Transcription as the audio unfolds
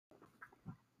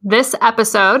This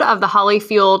episode of the Holly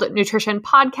Fueled Nutrition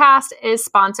Podcast is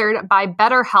sponsored by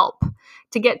BetterHelp.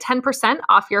 To get 10%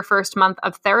 off your first month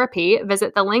of therapy,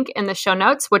 visit the link in the show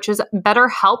notes, which is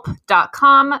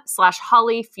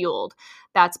betterhelp.com/hollyfueled.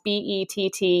 That's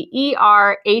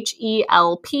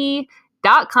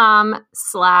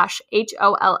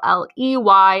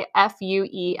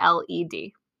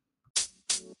BETTERHELP.com/HOLLEYFUELED.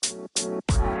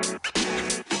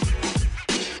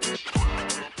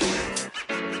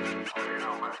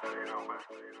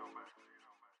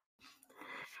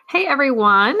 Hey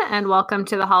everyone, and welcome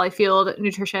to the Holly Fueled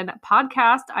Nutrition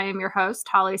Podcast. I am your host,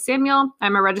 Holly Samuel.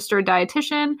 I'm a registered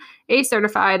dietitian, a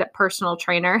certified personal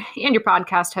trainer, and your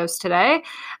podcast host today.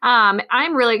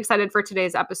 I'm really excited for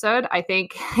today's episode. I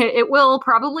think it will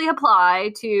probably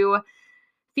apply to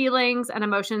feelings and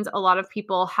emotions a lot of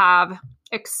people have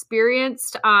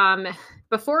experienced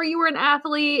before you were an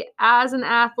athlete, as an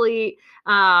athlete.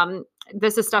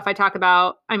 This is stuff I talk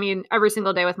about, every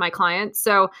single day with my clients.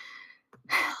 So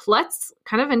let's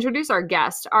kind of introduce our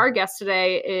guest. Our guest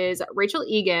today is Rachel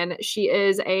Egan. She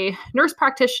is a nurse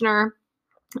practitioner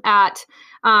at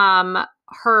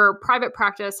her private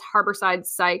practice, Harborside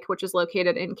Psych, which is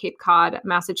located in Cape Cod,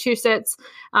 Massachusetts.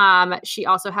 She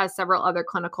also has several other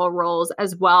clinical roles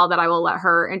as well that I will let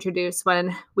her introduce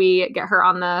when we get her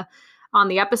on the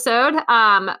episode.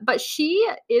 But she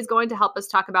is going to help us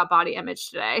talk about body image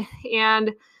today.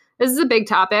 And this is a big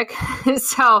topic.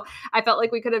 So I felt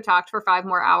like we could have talked for 5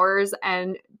 more hours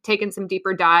and taken some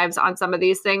deeper dives on some of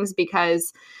these things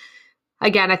because,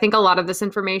 again, I think a lot of this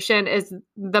information is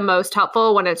the most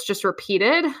helpful when it's just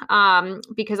repeated,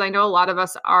 because I know a lot of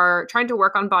us are trying to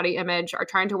work on body image, are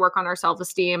trying to work on our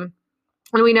self-esteem.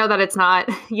 And we know that it's not,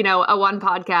 a one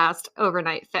podcast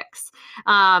overnight fix.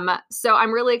 So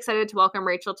I'm really excited to welcome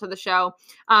Rachel to the show.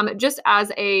 Just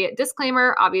as a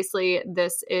disclaimer, obviously,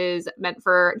 this is meant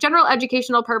for general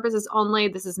educational purposes only.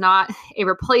 This is not a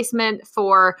replacement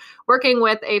for working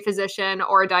with a physician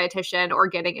or a dietitian or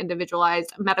getting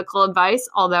individualized medical advice,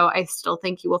 although I still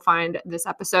think you will find this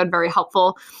episode very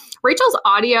helpful. Rachel's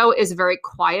audio is very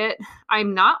quiet.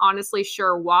 I'm not honestly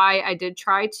sure why. I did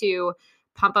try to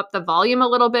pump up the volume a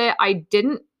little bit. I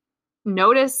didn't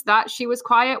notice that she was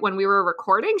quiet when we were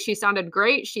recording. She sounded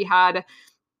great. She had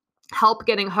help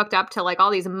getting hooked up to like all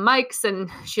these mics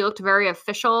and she looked very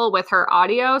official with her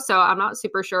audio. So I'm not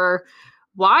super sure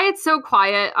why it's so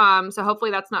quiet. So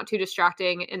hopefully that's not too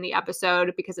distracting in the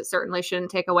episode because it certainly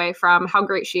shouldn't take away from how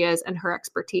great she is and her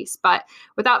expertise. But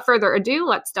without further ado,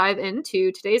 let's dive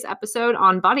into today's episode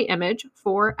on body image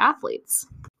for athletes.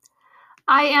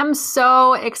 I am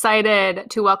so excited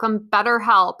to welcome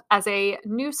BetterHelp as a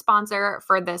new sponsor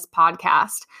for this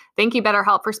podcast. Thank you,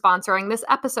 BetterHelp, for sponsoring this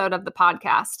episode of the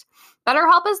podcast.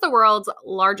 BetterHelp is the world's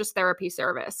largest therapy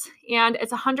service, and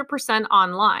it's 100%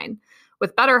 online.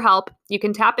 With BetterHelp, you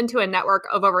can tap into a network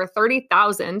of over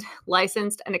 30,000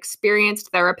 licensed and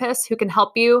experienced therapists who can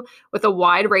help you with a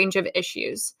wide range of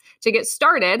issues. To get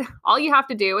started, all you have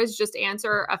to do is just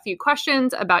answer a few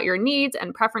questions about your needs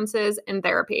and preferences in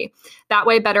therapy. That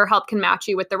way, BetterHelp can match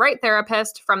you with the right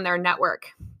therapist from their network.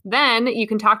 Then you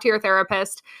can talk to your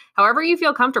therapist however you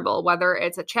feel comfortable, whether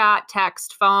it's a chat,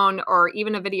 text, phone, or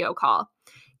even a video call.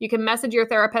 You can message your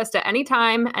therapist at any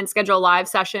time and schedule live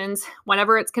sessions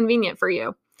whenever it's convenient for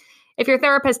you. If your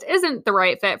therapist isn't the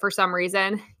right fit for some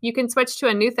reason, you can switch to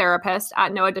a new therapist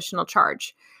at no additional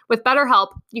charge. With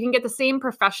BetterHelp, you can get the same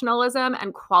professionalism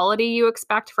and quality you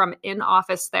expect from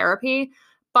in-office therapy,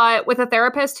 but with a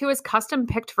therapist who is custom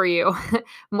picked for you,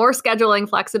 more scheduling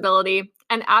flexibility,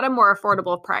 and at a more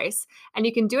affordable price. And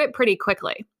you can do it pretty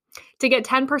quickly. To get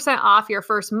 10% off your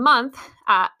first month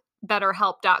at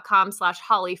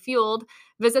betterhelp.com/hollyfueled,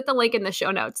 visit the link in the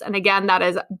show notes. And again, that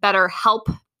is BetterHelp,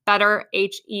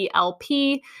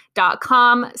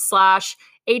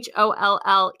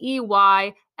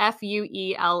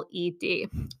 BetterHelp.com/HOLLEYFUELED.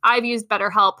 I've used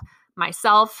BetterHelp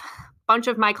myself. A bunch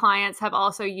of my clients have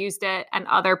also used it and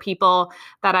other people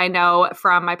that I know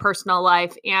from my personal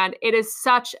life. And it is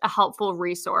such a helpful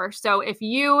resource. So if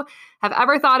you have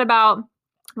ever thought about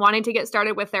wanting to get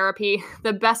started with therapy,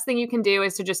 the best thing you can do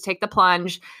is to just take the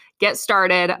plunge, get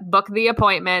started, book the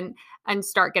appointment, and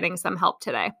start getting some help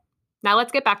today. Now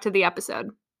let's get back to the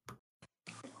episode.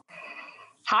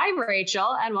 Hi,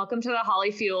 Rachel, and welcome to the Holly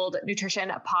Fueled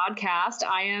Nutrition Podcast.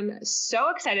 I am so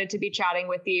excited to be chatting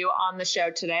with you on the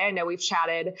show today. I know we've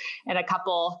chatted in a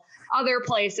couple other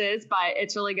places, but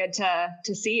it's really good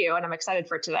to see you, and I'm excited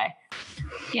for today.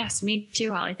 Yes, me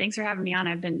too, Holly. Thanks for having me on.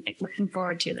 I've been looking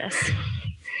forward to this.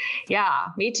 Yeah,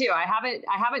 me too. I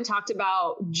haven't talked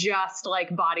about just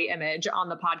like body image on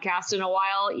the podcast in a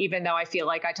while, even though I feel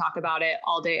like I talk about it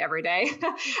all day, every day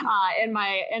in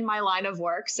my line of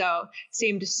work. So it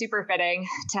seemed super fitting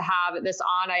to have this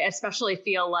on. I especially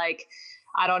feel like,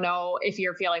 I don't know if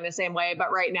you're feeling the same way,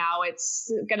 but right now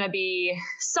it's going to be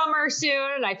summer soon.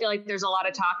 And I feel like there's a lot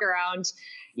of talk around,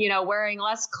 wearing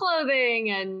less clothing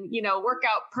and,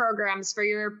 workout programs for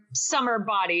your summer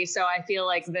body. So I feel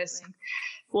like this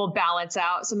will balance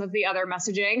out some of the other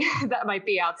messaging that might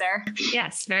be out there.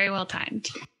 Yes, very well timed.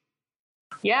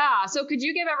 Yeah. So could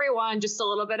you give everyone just a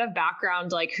little bit of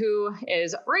background, like who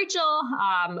is Rachel?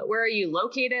 Where are you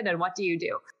located and what do you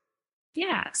do?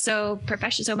 Yeah. So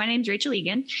my name's Rachel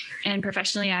Egan, and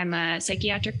professionally, I'm a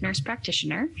psychiatric nurse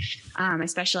practitioner. I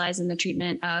specialize in the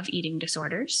treatment of eating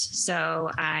disorders.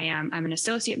 So I'm an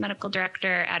associate medical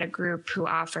director at a group who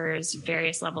offers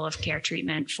various level of care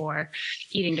treatment for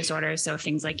eating disorders. So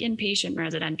things like inpatient,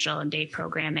 residential, and day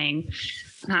programming.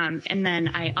 And then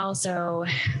I also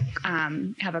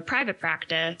have a private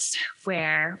practice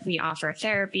where we offer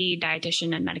therapy,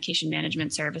 dietitian, and medication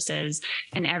management services.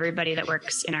 And everybody that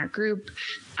works in our group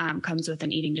comes with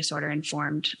an eating disorder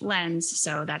informed lens.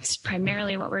 So that's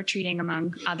primarily what we're treating,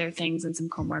 among other things, and some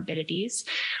comorbidities.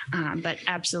 But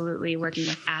absolutely working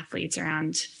with athletes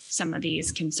around some of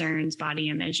these concerns, body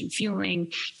image and fueling,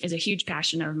 is a huge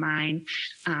passion of mine.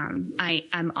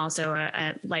 I'm also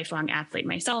a lifelong athlete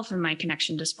myself, and my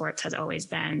connection to sports has always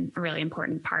been a really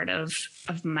important part of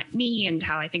me and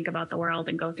how I think about the world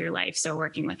and go through life. So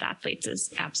working with athletes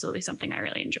is absolutely something I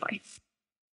really enjoy.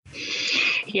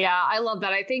 Yeah, I love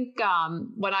that. I think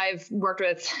when I've worked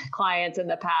with clients in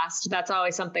the past, that's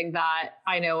always something that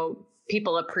I know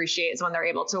people appreciate, is when they're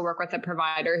able to work with a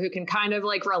provider who can kind of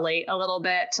like relate a little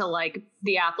bit to like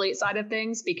the athlete side of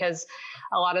things, because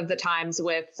a lot of the times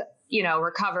with,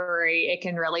 recovery, it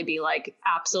can really be like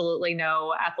absolutely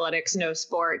no athletics, no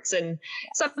sports. And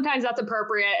sometimes that's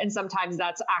appropriate. And sometimes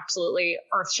that's absolutely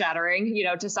earth shattering,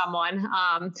 to someone.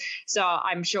 So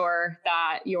I'm sure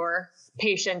that your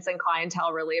patients and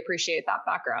clientele really appreciate that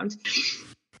background.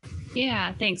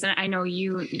 Yeah, thanks. And I know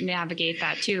you navigate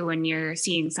that too when you're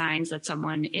seeing signs that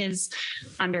someone is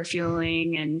under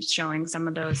fueling and showing some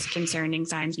of those concerning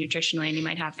signs nutritionally, and you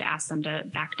might have to ask them to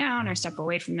back down or step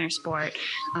away from their sport.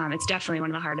 It's definitely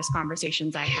one of the hardest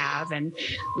conversations I have. And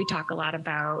we talk a lot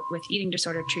about, with eating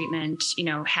disorder treatment,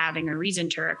 having a reason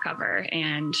to recover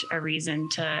and a reason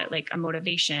to, like, a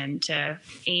motivation to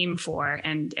aim for.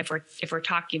 And if we're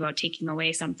talking about taking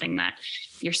away something that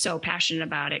you're so passionate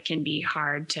about, it can be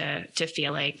hard to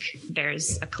feel like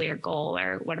there's a clear goal,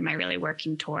 or what am I really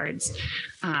working towards?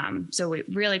 So we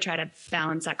really try to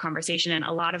balance that conversation. And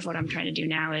a lot of what I'm trying to do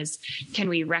now is, can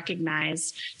we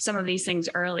recognize some of these things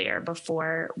earlier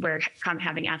before we're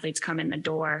having athletes come in the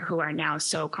door who are now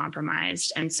so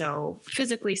compromised and so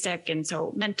physically sick and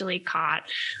so mentally caught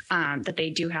that they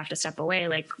do have to step away?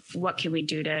 Like, what can we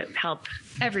do to help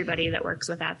everybody that works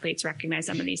with athletes recognize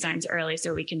some of these signs early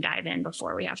so we can dive in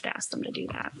before we have to ask them to do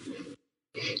that?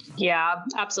 Yeah,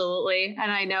 absolutely.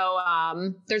 And I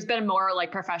know there's been more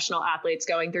like professional athletes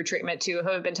going through treatment too, who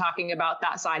have been talking about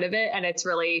that side of it. And it's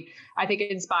really, I think,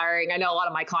 inspiring. I know a lot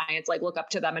of my clients like look up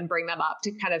to them and bring them up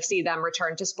to kind of see them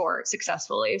return to sport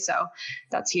successfully. So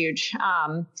that's huge.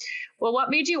 Well,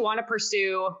 what made you want to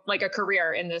pursue like a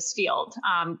career in this field?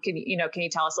 Can you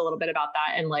tell us a little bit about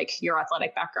that and like your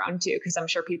athletic background too? Because I'm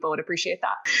sure people would appreciate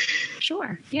that.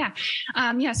 Sure. Yeah.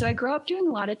 So I grew up doing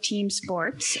a lot of team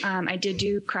sports. I did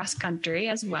do cross country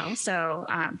as well. So,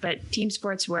 but team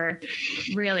sports were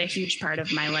really a huge part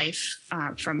of my life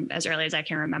from as early as I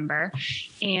can remember.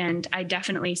 And I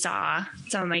definitely saw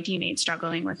some of my teammates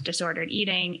struggling with disordered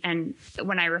eating. And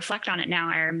when I reflect on it now,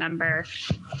 I remember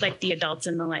like the adults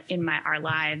in our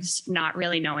lives not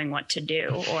really knowing what to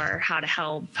do or how to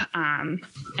help.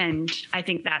 And I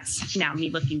think that's now me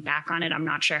looking back on it. I'm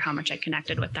not sure how much I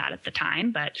connected with that at the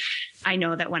time, but I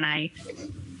know that when I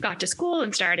got to school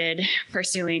and started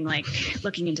pursuing, like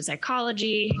looking into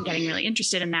psychology, getting really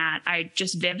interested in that, I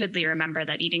just vividly remember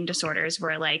that eating disorders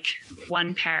were like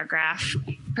one paragraph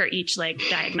per each like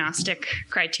diagnostic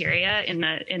criteria in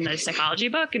the psychology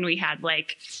book. And we had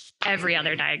like every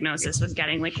other diagnosis was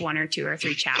getting like 1 or 2 or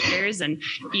 3 chapters, and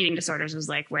eating disorders was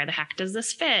like, where the heck does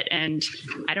this fit? And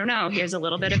I don't know, here's a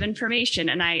little bit of information.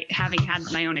 And I, having had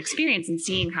my own experience and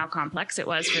seeing how complex it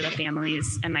was for the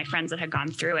families and my friends that had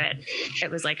gone through it, it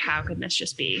was like, how could this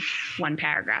just be one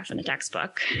paragraph in a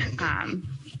textbook?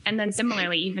 And then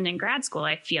similarly, even in grad school,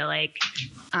 I feel like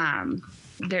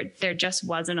there just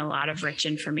wasn't a lot of rich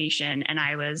information. And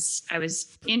I was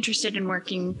interested in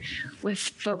working with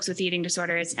folks with eating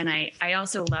disorders. And I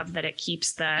also love that it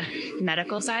keeps the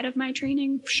medical side of my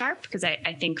training sharp, because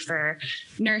I think for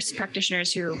nurse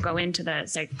practitioners who go into the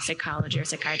psychology or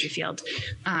psychiatry field,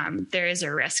 there is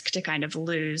a risk to kind of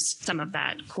lose some of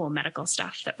that cool medical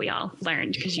stuff that we all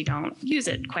learned, because you don't use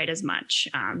it quite as much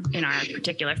in our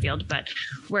particular field. But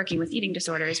working with eating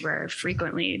disorders, we're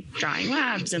frequently drawing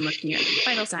labs and looking at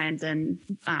vital signs and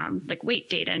like weight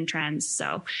data and trends.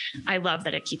 So I love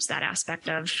that it keeps that aspect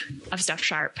of stuff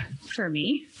sharp for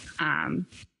me.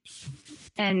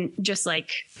 And just like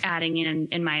adding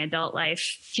in my adult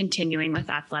life, continuing with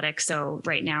athletics. So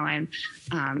right now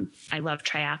I love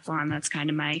triathlon. That's kind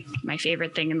of my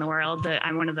favorite thing in the world.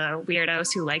 I'm one of the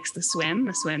weirdos who likes the swim.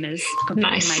 The swim is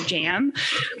completely my jam.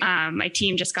 My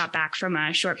team just got back from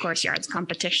a short course yards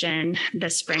competition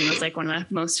this spring. Was like one of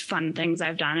the most fun things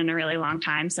I've done in a really long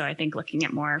time. So I think looking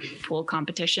at more pool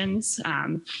competitions,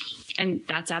 and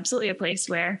that's absolutely a place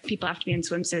where people have to be in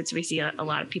swimsuits. We see a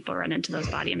lot of people run into those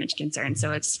body image concerns.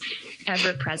 So it's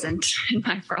ever present in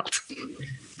my world.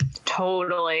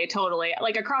 Totally.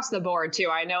 Like across the board too.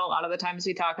 I know a lot of the times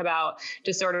we talk about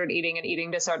disordered eating and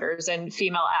eating disorders and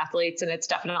female athletes, and it's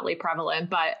definitely prevalent,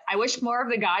 but I wish more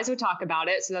of the guys would talk about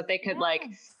it so that they could like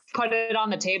put it on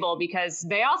the table, because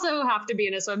they also have to be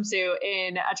in a swimsuit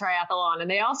in a triathlon, and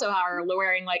they also are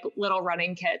wearing like little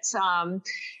running kits, and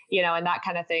that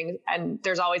kind of thing. And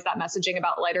there's always that messaging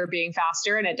about lighter being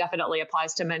faster, and it definitely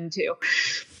applies to men too.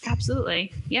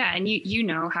 Absolutely. Yeah. And you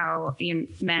know how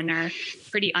men are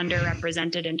pretty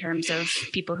underrepresented in terms of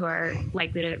people who are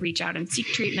likely to reach out and seek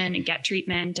treatment and get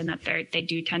treatment, and that they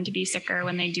do tend to be sicker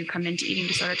when they do come into eating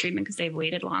disorder treatment because they've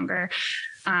waited longer.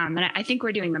 And I think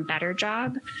we're doing a better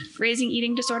job raising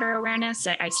eating disorder awareness.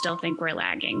 I still think we're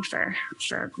lagging for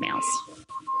males.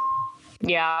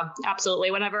 Yeah,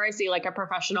 absolutely. Whenever I see like a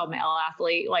professional male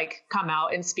athlete like come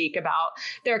out and speak about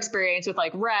their experience with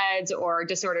like RED-S or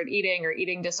disordered eating or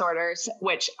eating disorders,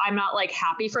 which I'm not like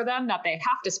happy for them that they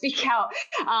have to speak out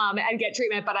and get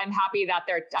treatment, but I'm happy that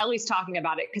they're at least talking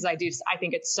about it, because I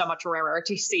think it's so much rarer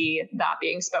to see that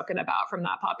being spoken about from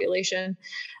that population.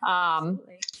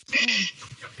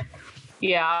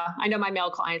 Yeah, I know my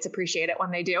male clients appreciate it when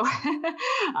they do.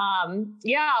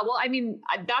 Well, I mean,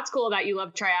 that's cool that you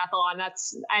love triathlon.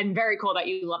 And very cool that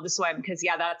you love the swim, because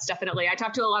that's definitely, I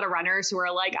talk to a lot of runners who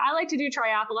are like, I like to do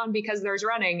triathlon because there's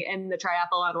running in the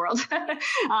triathlon world.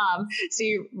 So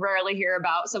you rarely hear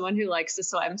about someone who likes to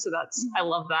swim. So I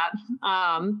love that.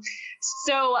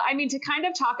 So, I mean, to kind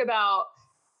of talk about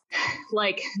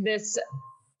like this,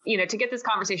 to get this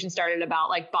conversation started about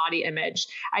like body image,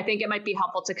 I think it might be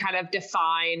helpful to kind of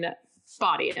define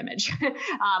body image.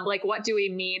 Like, what do we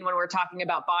mean when we're talking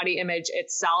about body image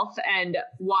itself, and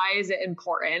why is it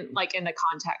important, like in the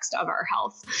context of our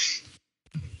health?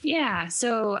 Yeah.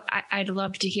 So I'd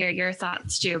love to hear your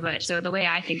thoughts too. But so the way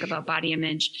I think about body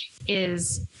image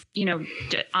is,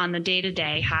 on the day to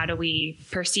day, how do we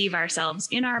perceive ourselves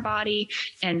in our body,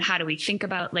 and how do we think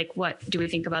about, like, what do we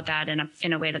think about that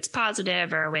in a way that's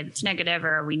positive or a way that's negative,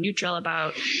 or are we neutral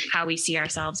about how we see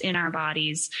ourselves in our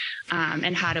bodies?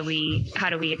 And how do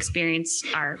we experience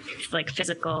our like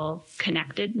physical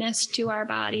connectedness to our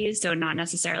bodies? So not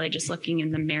necessarily just looking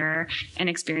in the mirror and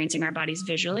experiencing our bodies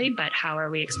visually, but how are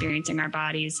we experiencing our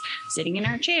bodies sitting in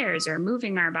our chairs or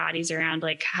moving our bodies around?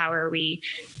 Like, how are we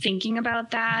thinking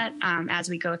about that as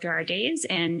we go through our days?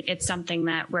 And it's something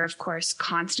that we're, of course,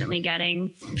 constantly getting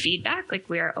feedback. Like,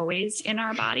 we are always in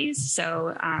our bodies.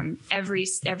 So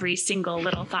every single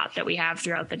little thought that we have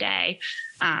throughout the day,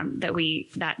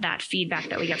 that feedback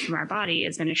that we get from our body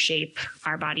is going to shape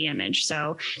our body image.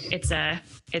 So it's a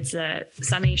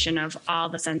summation of all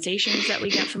the sensations that we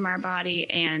get from our body,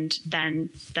 and then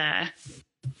the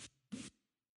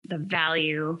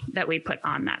value that we put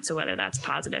on that. So whether that's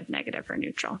positive, negative, or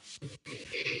neutral.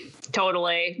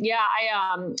 Totally. Yeah.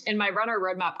 I, in my runner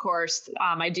roadmap course,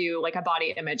 I do like a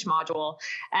body image module,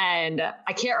 and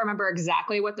I can't remember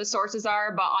exactly what the sources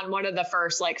are, but on one of the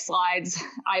first like slides,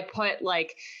 I put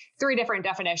like 3 different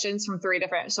definitions from 3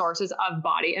 different sources of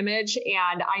body image.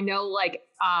 And I know like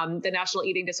the National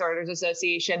Eating Disorders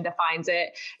Association defines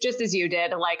it just as you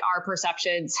did, like our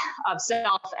perceptions of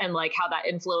self and like how that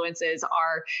influences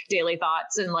our daily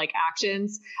thoughts and like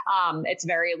actions. It's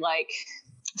very like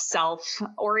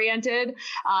self-oriented.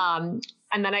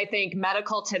 And then I think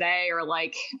Medical Today or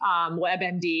like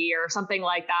WebMD or something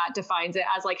like that defines it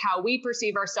as like how we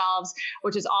perceive ourselves,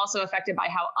 which is also affected by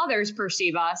how others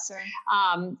perceive us,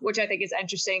 which I think is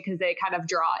interesting because they kind of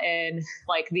draw in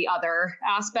like the other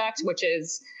aspect, which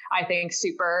is, I think,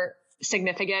 super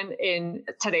significant in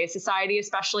today's society,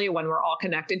 especially when we're all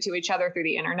connected to each other through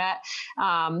the internet.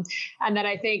 And then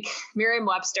I think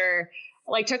Merriam-Webster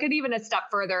like took it even a step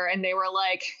further, and they were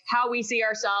like, how we see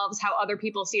ourselves, how other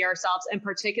people see ourselves, in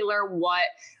particular,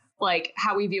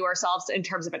 how we view ourselves in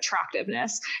terms of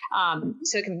attractiveness.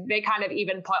 So they kind of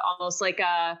even put almost like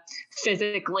a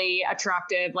physically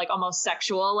attractive, like almost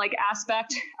sexual like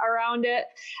aspect around it,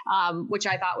 which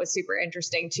I thought was super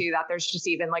interesting too, that there's just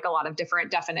even like a lot of different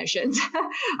definitions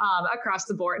across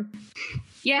the board.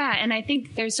 Yeah. And I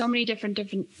think there's so many different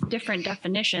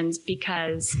definitions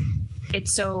because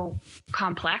it's so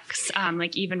complex.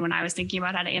 Like even when I was thinking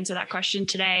about how to answer that question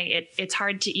today, it's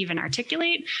hard to even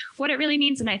articulate what it really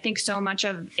means. And I think so much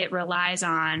of it relies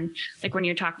on, like when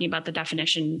you're talking about the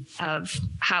definition of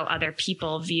how other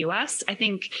people view us, I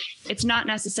think it's not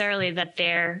necessarily that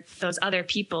those other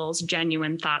people's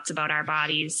genuine thoughts about our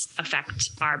bodies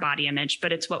affect our body image,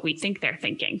 but it's what we think they're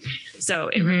thinking. So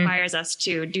it requires us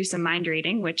to do some mind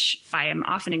reading, which I am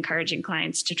often encouraging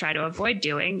clients to try to avoid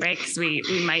doing, right? Because we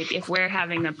might, if we're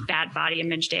having a bad body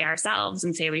image day ourselves,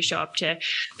 and say we show up to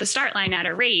the start line at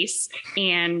a race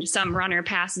and some runner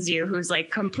passes you who's like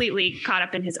completely caught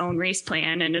up in his own race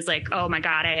plan and is like, oh my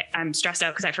God, I'm stressed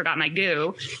out because I forgot my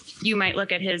goo. You might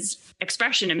look at his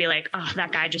expression and be like, oh,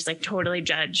 that guy just like totally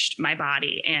judged my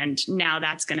body. And now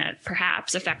that's going to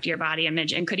perhaps affect your body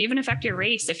image and could even affect your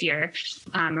race if you're,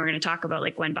 we're going to talk about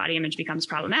like when body image becomes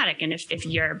problematic. And if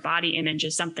your body image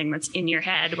is something that's in your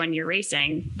head when you're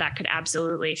racing, that could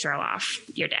absolutely throw off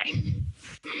your day.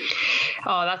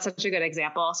 Oh, that's such a good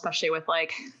example, especially with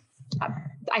like,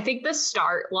 I think the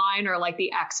start line or like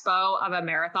the expo of a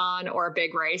marathon or a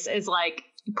big race is like,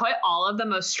 put all of the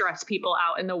most stressed people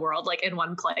out in the world, like in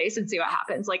one place and see what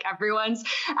happens. Like everyone's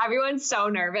so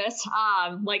nervous.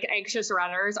 Like anxious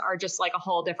runners are just like a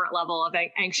whole different level of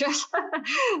anxious.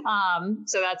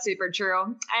 So that's super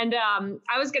true. And,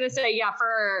 I was going to say, yeah,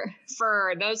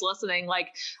 for those listening, like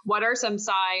what are some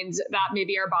signs that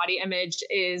maybe our body image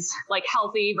is like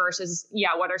healthy versus,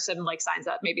 what are some like signs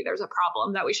that maybe there's a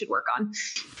problem that we should work on?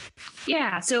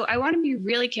 Yeah. So I want to be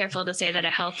really careful to say that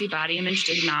a healthy body image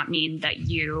does not mean that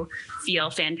you feel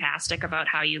fantastic about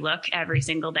how you look every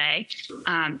single day.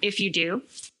 If you do,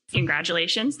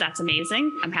 congratulations. That's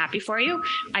amazing. I'm happy for you.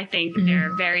 I think there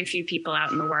are very few people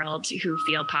out in the world who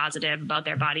feel positive about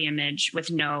their body image with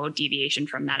no deviation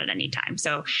from that at any time.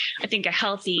 So I think a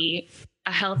healthy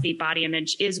body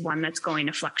image is one that's going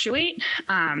to fluctuate,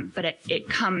 but it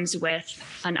comes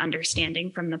with an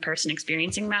understanding from the person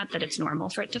experiencing that it's normal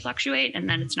for it to fluctuate, and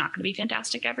then it's not going to be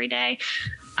fantastic every day,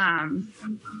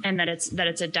 and that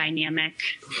it's a dynamic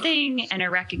thing, and a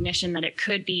recognition that it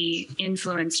could be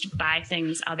influenced by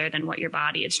things other than what your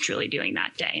body is truly doing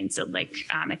that day. And so, like,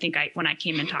 I think when I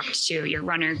came and talked to your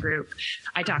runner group,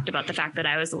 I talked about the fact that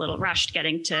I was a little rushed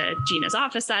getting to Gina's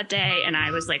office that day, and I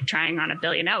was like trying on a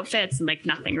billion outfits and like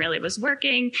nothing really was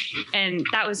working. And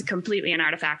that was completely an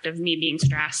artifact of me being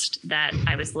stressed that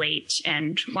I was late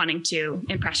and wanting to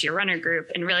impress your runner group,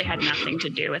 and really had nothing to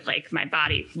do with like my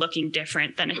body looking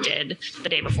different than it did the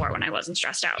day before when I wasn't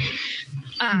stressed out.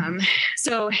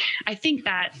 So I think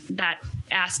that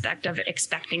aspect of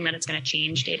expecting that it's going to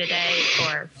change day to day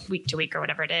or week to week or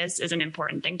whatever it is an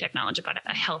important thing to acknowledge about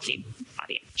a healthy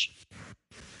body image.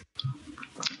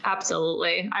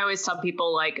 Absolutely. I always tell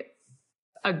people like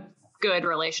a good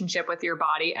relationship with your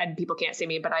body, and people can't see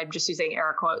me, but I'm just using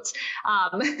air quotes.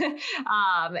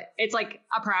 It's like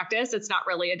a practice. It's not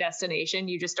really a destination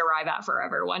you just arrive at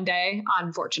forever one day.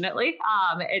 Unfortunately,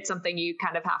 it's something you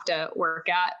kind of have to work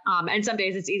at. And some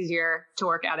days it's easier to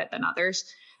work at it than others.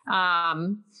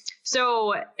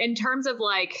 So in terms of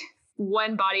like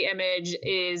when body image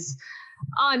is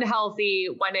unhealthy,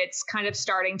 when it's kind of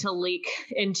starting to leak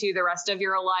into the rest of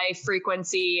your life,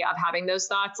 frequency of having those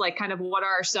thoughts, like kind of what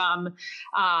are some,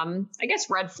 I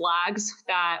guess, red flags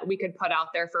that we could put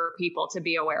out there for people to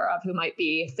be aware of who might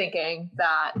be thinking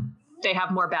that they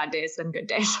have more bad days than good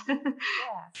days?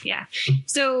 Yeah.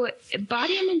 So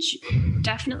body image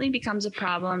definitely becomes a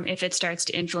problem if it starts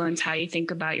to influence how you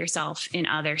think about yourself in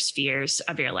other spheres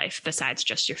of your life besides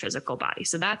just your physical body.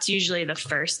 So that's usually the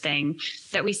first thing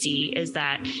that we see, is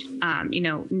that,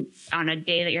 on a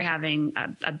day that you're having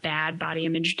a bad body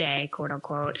image day, quote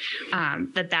unquote,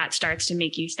 that starts to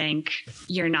make you think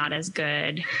you're not as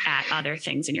good at other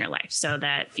things in your life. So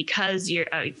that because your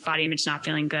body image is not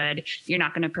feeling good, you're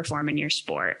not going to perform in your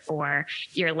sport, or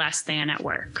you're less than at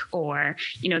work, or,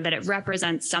 that it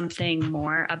represents something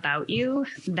more about you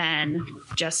than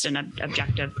just an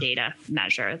objective data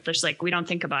measure. There's we don't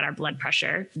think about our blood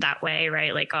pressure that way,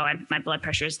 right? My blood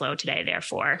pressure is low today,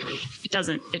 therefore it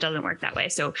doesn't work that way.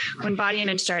 So when body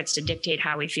image starts to dictate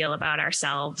how we feel about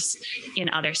ourselves in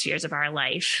other spheres of our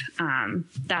life,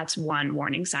 that's one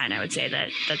warning sign, I would say,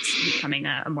 that's becoming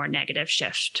a more negative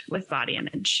shift with body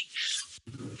image.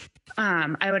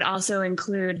 I would also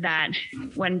include that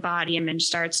when body image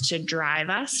starts to drive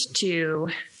us to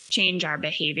change our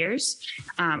behaviors,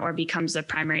 or becomes the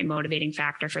primary motivating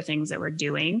factor for things that we're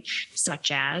doing,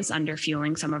 such as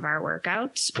underfueling some of our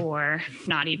workouts, or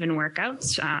not even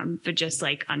workouts, but just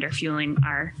underfueling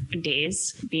our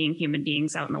days being human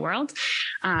beings out in the world.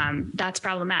 That's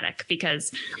problematic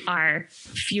because our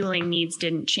fueling needs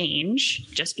didn't change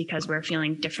just because we're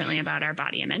feeling differently about our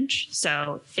body image.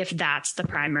 So if that's the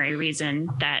primary reason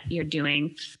that you're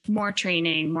doing more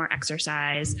training, more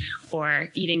exercise, or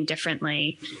eating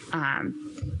differently,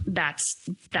 that's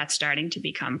starting to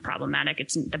become problematic.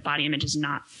 The body image is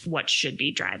not what should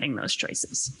be driving those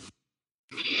choices.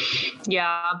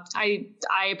 Yeah, I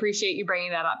appreciate you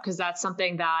bringing that up, because that's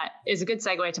something that is a good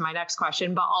segue to my next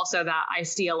question, but also that I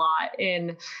see a lot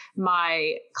in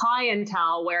my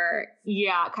clientele where,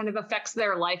 it kind of affects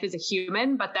their life as a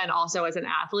human, but then also as an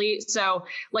athlete. So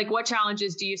what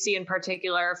challenges do you see in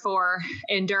particular for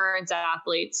endurance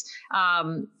athletes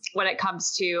when it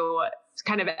comes to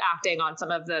kind of acting on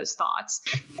some of those thoughts?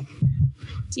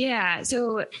 Yeah.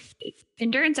 So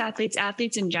endurance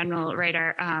athletes in general, right,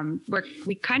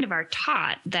 we kind of are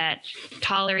taught that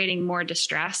tolerating more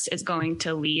distress is going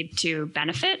to lead to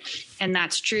benefit. And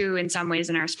that's true in some ways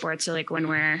in our sports. So when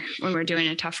we're doing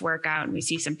a tough workout and we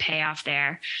see some payoff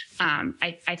there,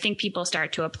 I think people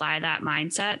start to apply that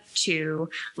mindset to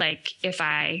if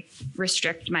I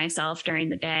restrict myself during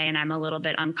the day and I'm a little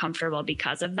bit uncomfortable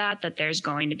because of that there's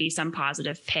going to be some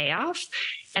positive payoff.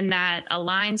 And that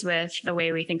aligns with the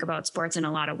way we think about sports in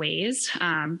a lot of ways.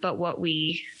 But what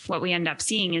we end up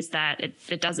seeing is that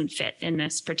it doesn't fit in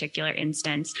this particular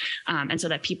instance. And so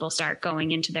that people start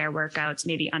going into their workouts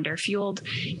maybe underfueled.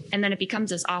 And then it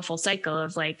becomes this awful cycle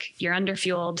of you're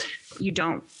underfueled, you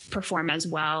don't perform as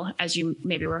well as you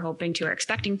maybe were hoping to or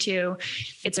expecting to.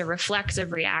 It's a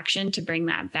reflexive reaction to bring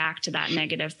that back to that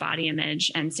negative body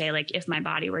image and say, if my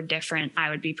body were different, I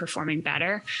would be performing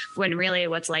better. When really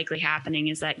what's likely happening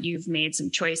is that you've made some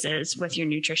choices with your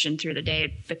nutrition through the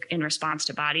day in response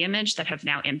to body image that have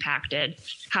now impacted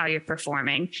how you're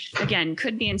performing. Again,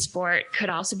 could be in sport, could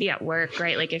also be at work,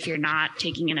 right? If you're not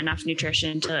taking in enough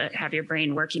nutrition to have your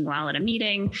brain working well at a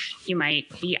meeting, you might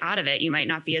be out of it. You might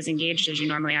not be as engaged as you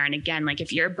normally are. And again,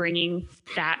 if you're bringing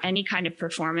that any kind of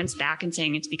performance back and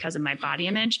saying it's because of my body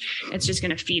image, it's just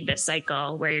going to feed this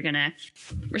cycle where you're going to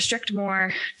restrict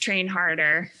more, train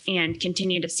harder, and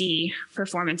continue to see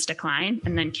performance decline,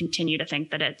 and then continue to think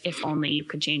that if only you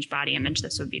could change body image,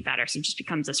 this would be better. So it just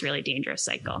becomes this really dangerous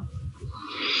cycle.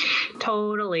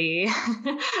 Totally.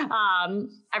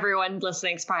 Everyone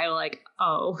listening is probably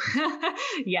oh,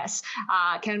 yes,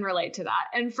 can relate to that.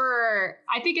 And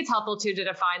I think it's helpful too to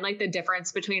define the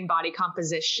difference between body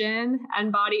composition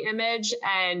and body image.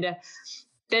 And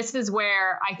this is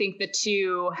where I think the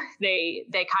two, they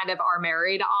kind of are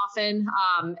married often,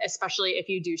 especially if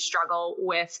you do struggle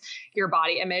with your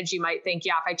body image. You might think,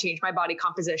 if I change my body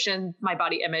composition, my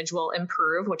body image will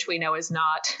improve, which we know is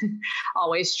not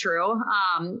always true.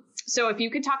 So if you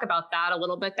could talk about that a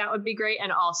little bit, that would be great.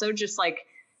 And also just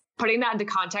putting that into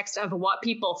context of what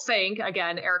people think,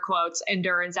 again, air quotes,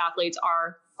 endurance athletes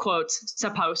are, quotes,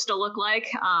 supposed to look like.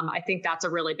 I think that's a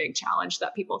really big challenge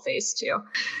that people face too.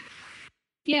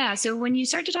 Yeah. So when you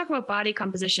start to talk about body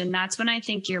composition, that's when I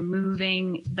think you're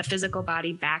moving the physical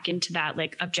body back into that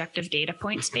objective data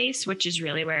point space, which is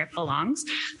really where it belongs.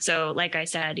 So like I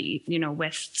said,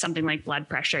 with something like blood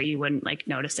pressure, you wouldn't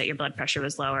notice that your blood pressure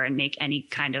was lower and make any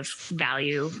kind of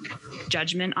value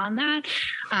judgment on that.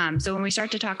 So when we start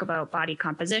to talk about body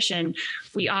composition,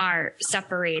 we are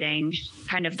separating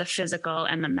kind of the physical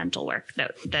and the mental work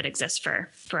that exists for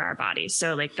our bodies.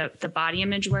 So the body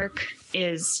image work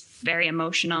is very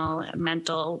emotional,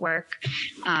 mental work.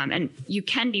 And you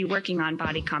can be working on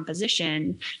body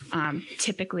composition,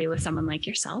 typically with someone like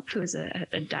yourself, who's a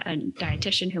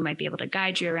dietitian who might be able to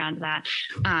guide you around that.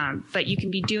 But you can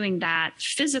be doing that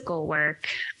physical work,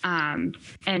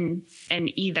 and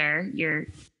either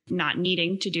not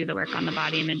needing to do the work on the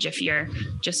body image if you're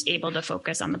just able to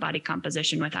focus on the body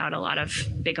composition without a lot of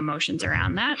big emotions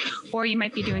around that. Or you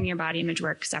might be doing your body image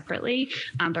work separately,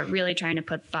 but really trying to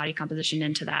put body composition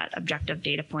into that objective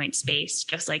data point space,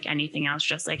 just like anything else,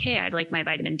 just like, hey, I'd like my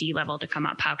vitamin D level to come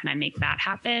up. How can I make that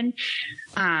happen?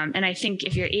 And I think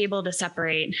if you're able to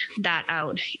separate that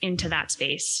out into that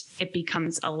space, it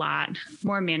becomes a lot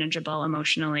more manageable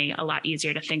emotionally, a lot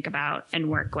easier to think about and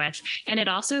work with. And it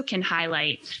also can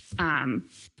highlight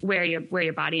where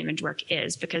your body image work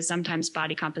is, because sometimes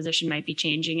body composition might be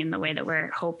changing in the way that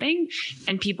we're hoping,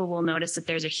 and people will notice that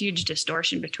there's a huge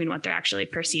distortion between what they're actually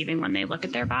perceiving when they look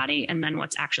at their body and then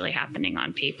what's actually happening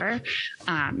on paper.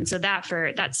 So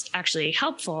that's actually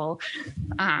helpful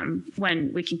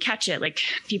when we can catch it. Like,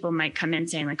 people might come in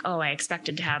saying like, oh, I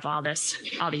expected to have all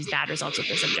these bad results with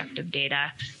this objective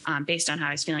data based on how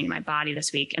I was feeling in my body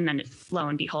this week, and then lo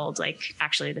and behold, like,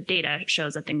 actually the data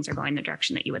shows that things are going the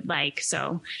direction that you would like.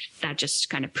 So that just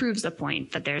kind of proves the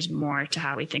point that there's more to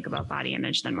how we think about body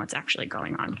image than what's actually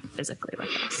going on physically with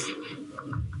us.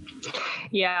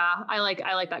 Yeah, I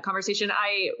like that conversation.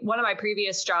 One of my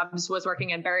previous jobs was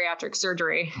working in bariatric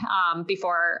surgery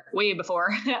way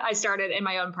before I started in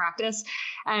my own practice.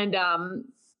 And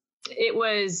it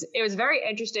was very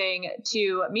interesting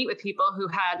to meet with people who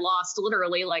had lost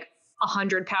literally like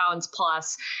 100 pounds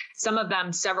plus, some of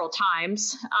them several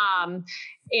times.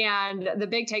 And the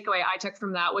big takeaway I took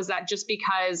from that was that just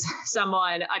because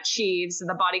someone achieves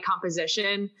the body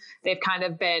composition they've kind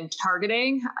of been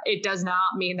targeting, it does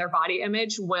not mean their body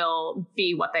image will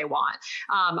be what they want.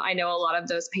 I know a lot of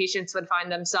those patients would find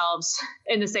themselves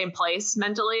in the same place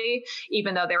mentally,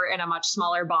 even though they were in a much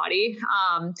smaller body.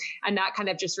 And that kind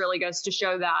of just really goes to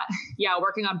show that, yeah,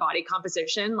 working on body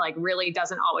composition like really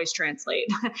doesn't always translate.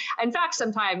 In fact,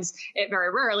 sometimes it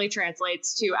very rarely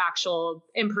translates to actual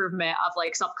improvement of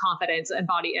like self-confidence and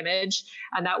body image.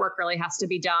 And that work really has to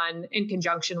be done in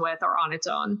conjunction with or on its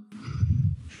own.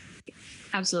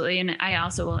 Absolutely. And I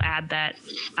also will add that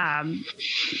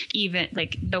even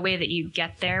like the way that you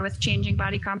get there with changing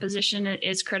body composition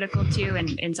is critical too.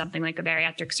 And in something like a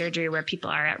bariatric surgery where people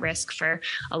are at risk for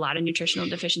a lot of nutritional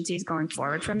deficiencies going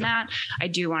forward from that, I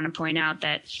do want to point out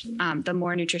that the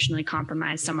more nutritionally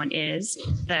compromised someone is,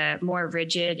 the more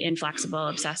rigid, inflexible,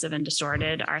 obsessive, and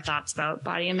distorted our thoughts about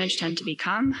body image tend to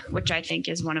become, which I think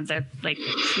is one of the like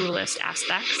cruelest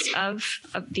aspects of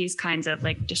these kinds of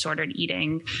like disordered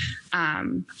eating.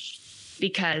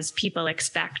 Because people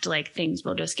expect like things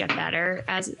will just get better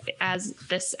as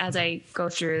I go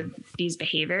through these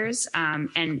behaviors.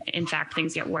 And in fact,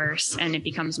 things get worse, and it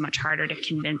becomes much harder to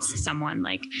convince someone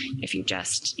like, if you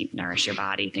just nourish your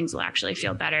body, things will actually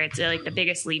feel better. It's like the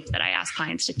biggest leap that I ask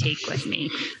clients to take with me,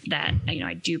 that,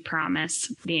 I do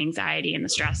promise the anxiety and the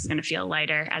stress is going to feel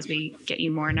lighter as we get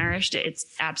you more nourished. It's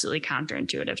absolutely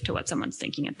counterintuitive to what someone's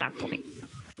thinking at that point.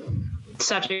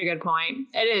 Such a good point.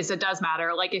 It is. It does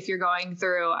matter. Like if you're going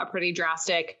through a pretty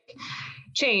drastic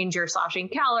change, you're slashing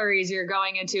calories, you're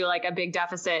going into like a big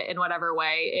deficit in whatever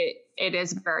way,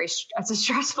 it's a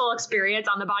stressful experience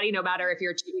on the body, no matter if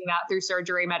you're achieving that through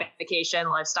surgery, medication,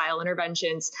 lifestyle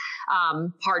interventions,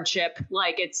 hardship,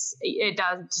 like it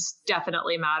does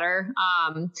definitely matter.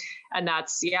 And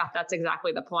that's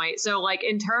exactly the point. So like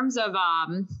in terms of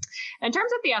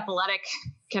the athletic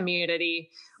community,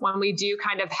 when we do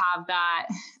kind of have that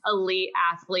elite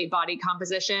athlete body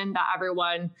composition that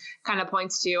everyone kind of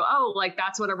points to, oh, like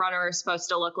that's what a runner is supposed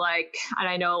to look like. And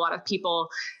I know a lot of people,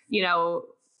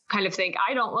 kind of think,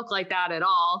 I don't look like that at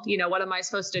all. What am I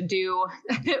supposed to do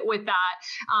with that?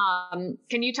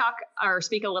 Can you talk or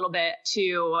speak a little bit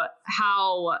to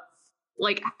how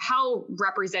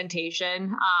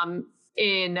representation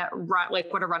in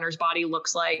like what a runner's body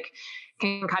looks like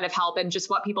can kind of help, and just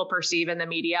what people perceive in the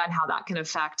media and how that can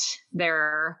affect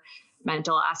their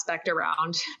mental aspect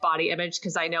around body image?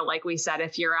 Because I know, like we said,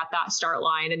 if you're at that start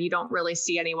line and you don't really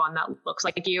see anyone that looks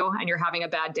like you and you're having a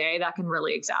bad day, that can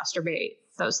really exacerbate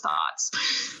those thoughts.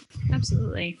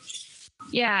 Absolutely.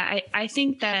 Yeah, I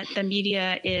think that the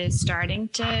media is starting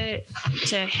to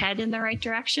head in the right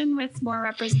direction with more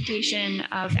representation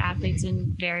of athletes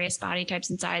in various body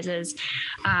types and sizes.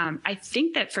 I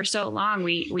think that for so long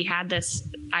we had this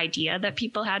idea that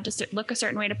people had to look a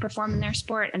certain way to perform in their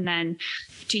sport. And then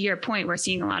to your point, we're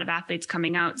seeing a lot of athletes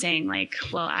coming out saying like,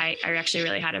 well, I actually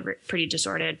really had a pretty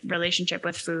disordered relationship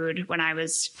with food when I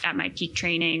was at my peak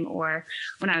training, or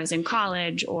when I was in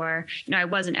college, or, I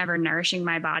wasn't ever nourishing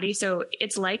my body. So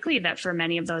it's likely that for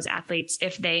many of those athletes,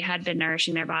 if they had been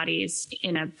nourishing their bodies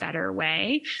in a better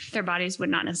way, their bodies would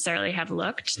not necessarily have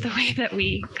looked the way that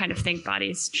we kind of think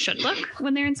bodies should look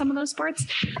when they're in some of those sports.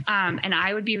 And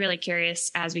I would be really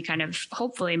curious as we kind of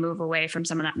hopefully move away from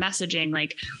some of that messaging,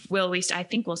 like, I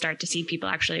think we'll start to see people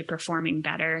actually performing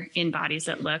better in bodies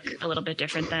that look a little bit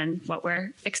different than what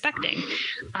we're expecting.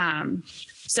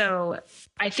 So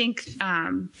I think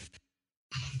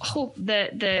hope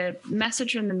the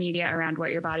message from the media around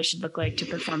what your body should look like to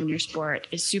perform in your sport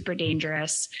is super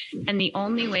dangerous. And the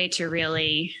only way to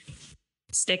really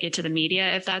stick it to the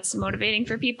media, if that's motivating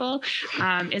for people,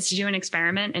 is to do an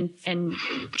experiment and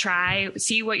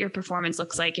see what your performance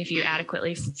looks like if you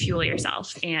adequately fuel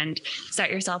yourself and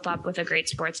set yourself up with a great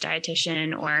sports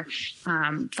dietitian, or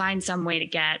find some way to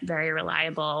get very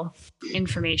reliable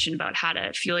information about how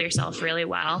to fuel yourself really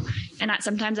well. And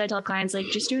sometimes I tell clients, like,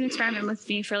 just do an experiment with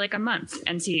me for like a month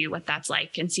and see what that's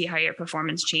like and see how your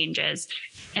performance changes.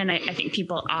 And I think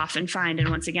people often find, and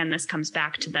once again, this comes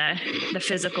back to the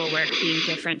physical work being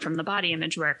different from the body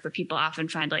image work, but people often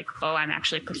find like, oh, I'm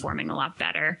actually performing a lot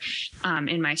better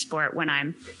in my sport when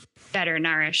I'm better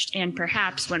nourished, and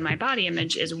perhaps when my body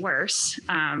image is worse,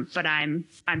 but I'm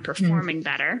performing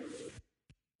better.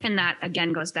 And that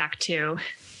again goes back to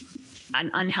an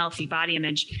unhealthy body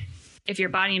image. If your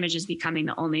body image is becoming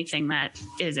the only thing that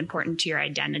is important to your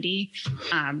identity,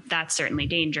 that's certainly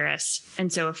dangerous.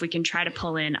 And so if we can try to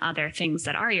pull in other things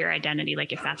that are your identity,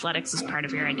 like if athletics is part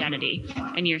of your identity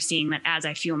and you're seeing that as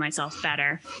I fuel myself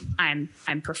better, I'm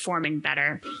performing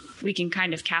better, we can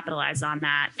kind of capitalize on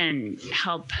that and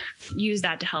use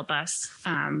that to help us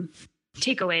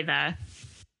take away the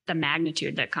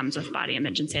magnitude that comes with body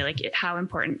image and say, like, how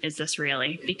important is this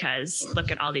really? Because look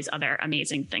at all these other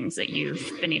amazing things that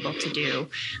you've been able to do,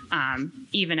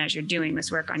 even as you're doing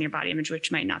this work on your body image, which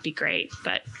might not be great,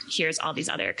 but here's all these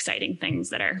other exciting things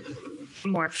that are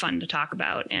more fun to talk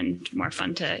about and more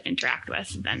fun to interact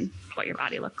with than what your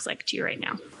body looks like to you right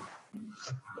now.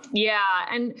 Yeah.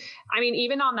 And I mean,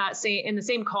 even on that in the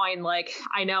same coin, like,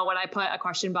 I know when I put a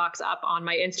question box up on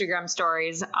my Instagram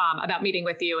stories about meeting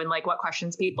with you and like what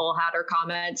questions people had or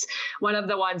comments, one of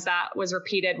the ones that was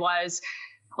repeated was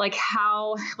like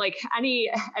how, like, any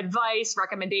advice,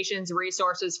 recommendations,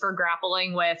 resources for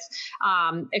grappling with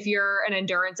if you're an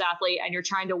endurance athlete and you're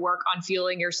trying to work on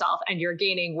fueling yourself and you're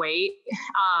gaining weight,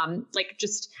 like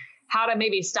just how to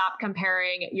maybe stop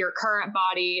comparing your current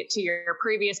body to your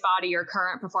previous body, your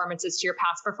current performances to your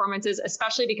past performances,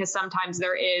 especially because sometimes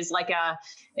there is like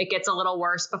it gets a little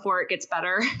worse before it gets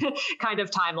better kind of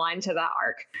timeline to that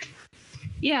arc.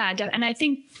 Yeah. And I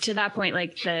think to that point,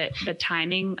 like the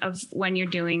timing of when you're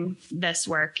doing this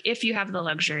work, if you have the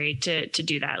luxury to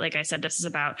do that, like I said, this is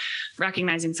about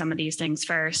recognizing some of these things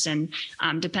first. And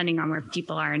depending on where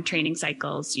people are in training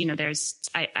cycles,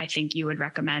 I think you would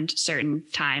recommend certain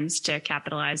times to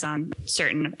capitalize on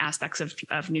certain aspects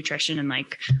of nutrition and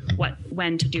like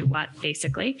when to do what,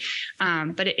 basically.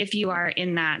 But if you are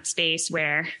in that space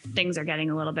where things are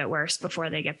getting a little bit worse before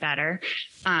they get better,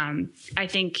 I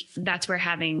think that's where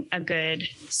having a good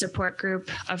support group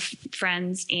of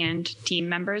friends and team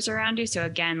members around you. So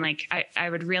again, like I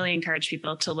would really encourage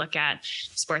people to look at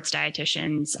sports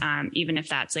dietitians, even if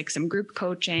that's like some group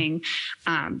coaching,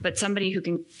 but somebody who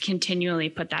can continually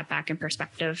put that back in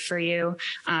perspective for you,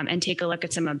 and take a look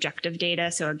at some objective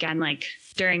data. So again, like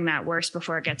during that worse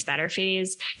before it gets better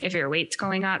phase, if your weight's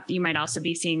going up, you might also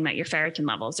be seeing that your ferritin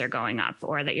levels are going up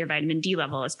or that your vitamin D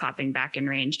level is popping back in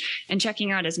range, and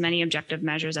checking out as many objective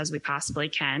measures as we possibly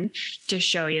can to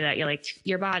show you that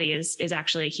your body is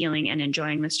actually healing and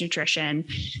enjoying this nutrition.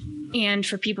 And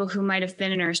for people who might have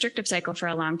been in a restrictive cycle for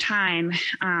a long time,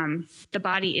 the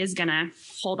body is going to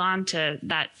hold on to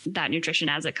that nutrition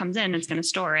as it comes in. It's going to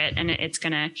store it, and it's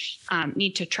going to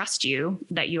need to trust you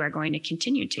that you are going to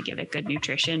continue to give it good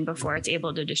nutrition before it's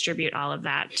able to distribute all of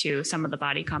that to some of the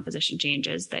body composition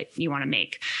changes that you want to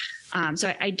make.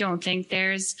 So I don't think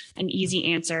there's an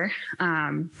easy answer,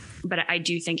 but I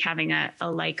do think having a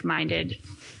like-minded,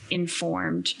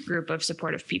 informed group of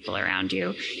supportive people around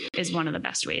you is one of the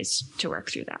best ways to work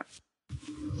through that.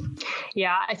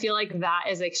 Yeah, I feel like that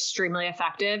is extremely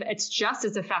effective. It's just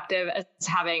as effective as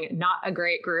having not a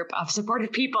great group of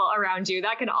supportive people around you.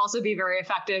 That can also be very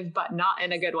effective, but not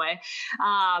in a good way.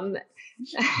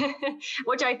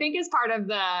 Which I think is part of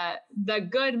the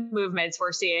good movements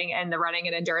we're seeing in the running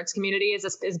and endurance community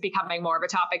is becoming more of a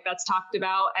topic that's talked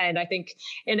about. And I think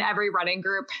in every running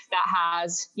group that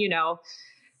has,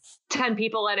 10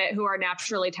 people in it who are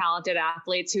naturally talented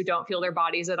athletes who don't feel their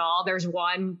bodies at all. There's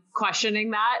one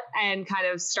questioning that and kind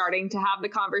of starting to have the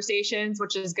conversations,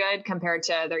 which is good compared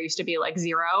to there used to be like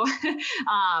zero.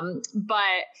 But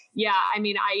yeah, I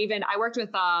mean, I worked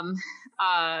with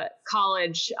a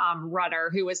college runner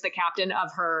who was the captain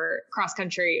of her cross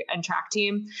country and track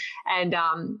team. And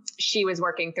she was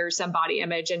working through some body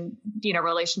image and,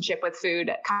 relationship with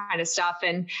food kind of stuff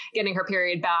and getting her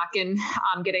period back and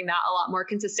getting that a lot more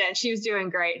consistent. She was doing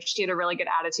great. She had a really good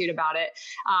attitude about it.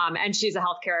 And she's a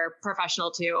healthcare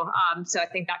professional too. So I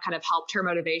think that kind of helped her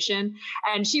motivation.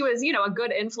 And she was, a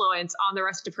good influence on the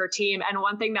rest of her team. And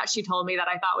one thing that she told me that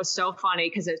I thought was so funny,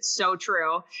 because it's so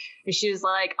true, is she was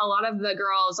like, a lot of the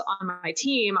girls on my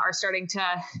team are starting to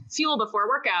fuel before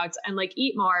workouts and like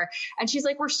eat more. And she's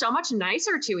like, we're so much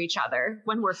nicer to each other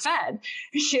when we're fed.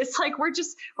 She's like,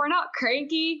 we're not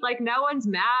cranky. Like no one's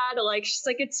mad. Like she's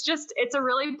like, it's a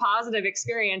really positive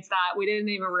experience that we didn't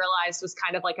even realize was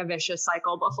kind of like a vicious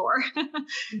cycle before.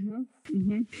 Mm-hmm.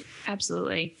 Mm-hmm.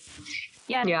 Absolutely.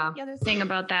 Yeah. The other thing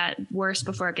about that worse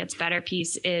before it gets better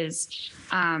piece is,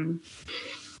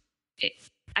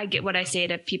 I get what I say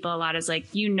to people a lot is like,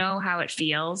 how it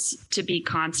feels to be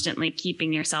constantly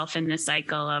keeping yourself in this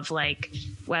cycle of like,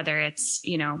 whether it's,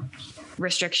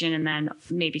 restriction and then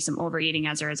maybe some overeating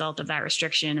as a result of that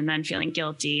restriction and then feeling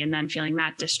guilty and then feeling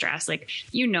that distress, like,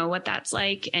 what that's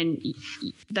like. And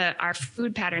our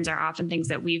food patterns are often things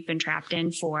that we've been trapped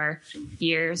in for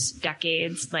years,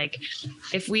 decades. Like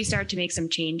if we start to make some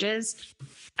changes,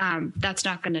 that's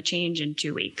not going to change in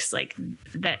 2 weeks. Like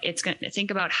that, it's going to think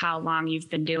about how long you've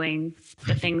been doing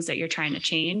the things that you're trying to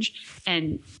change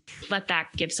and let that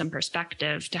give some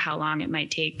perspective to how long it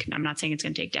might take. I'm not saying it's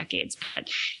going to take decades, but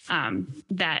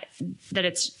that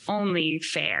it's only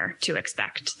fair to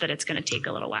expect that it's going to take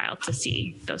a little while to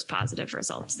see those positive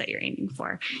results that you're aiming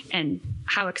for. And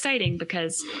how exciting,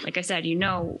 because like I said, you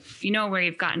know where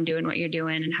you've gotten doing what you're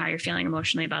doing and how you're feeling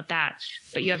emotionally about that,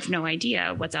 but you have no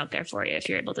idea what's out there for you if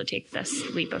you're able to take this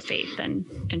leap of faith and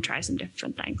try some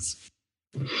different things.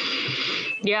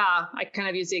 Yeah, I kind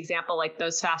of use the example like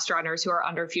those fast runners who are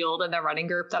underfueled in the running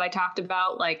group that I talked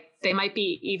about. Like they might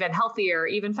be even healthier,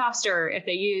 even faster if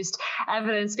they used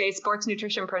evidence-based sports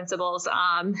nutrition principles.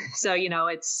 So,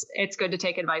 it's good to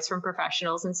take advice from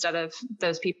professionals instead of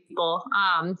those people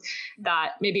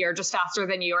that maybe are just faster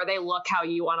than you, or they look how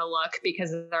you want to look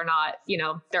because they're not,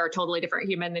 they're a totally different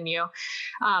human than you.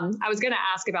 I was going to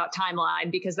ask about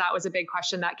timeline because that was a big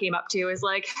question that came up too, is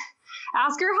like,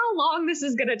 ask her how long this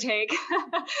is going to take.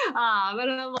 And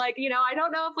I'm like, I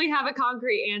don't know if we have a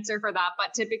concrete answer for that,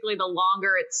 but typically the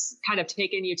longer it's kind of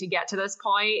taken you to get to this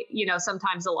point,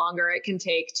 sometimes the longer it can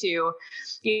take to,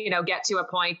 get to a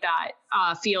point that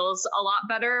feels a lot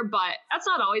better, but that's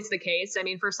not always the case. I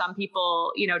mean, for some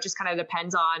people, it just kind of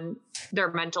depends on their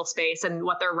mental space and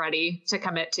what they're ready to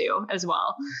commit to as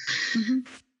well. Mm-hmm.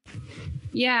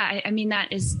 Yeah, I mean,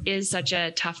 that is such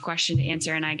a tough question to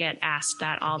answer. And I get asked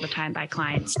that all the time by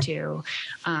clients too.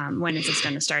 When is this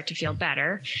going to start to feel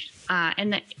better?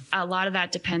 And a lot of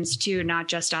that depends too, not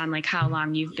just on like how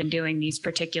long you've been doing these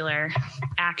particular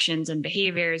actions and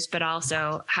behaviors, but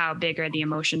also how big are the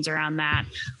emotions around that?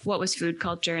 What was food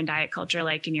culture and diet culture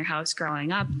like in your house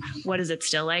growing up? What is it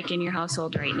still like in your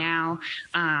household right now?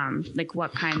 Like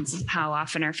how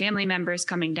often are family members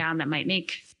coming down that might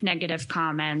make negative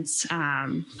comments?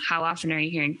 How often are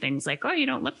you hearing things like, oh, you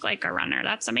don't look like a runner.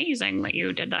 That's amazing that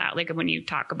you did that. Like when you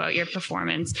talk about your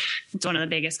performance, it's one of the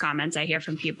biggest comments I hear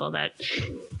from people that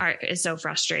is so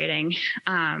frustrating.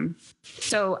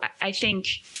 So I think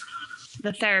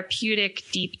the therapeutic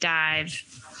deep dive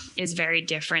is very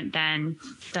different than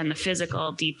the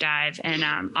physical deep dive. And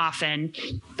often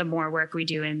the more work we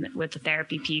do with the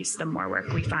therapy piece, the more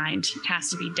work we find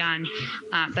has to be done.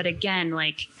 But again,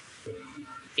 like,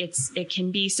 it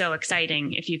can be so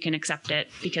exciting if you can accept it,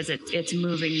 because it's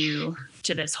moving you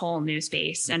to this whole new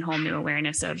space and whole new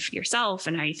awareness of yourself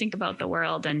and how you think about the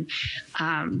world. And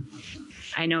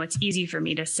I know it's easy for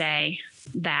me to say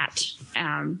that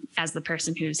as the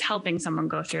person who's helping someone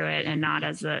go through it and not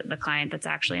as the client that's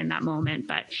actually in that moment.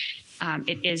 But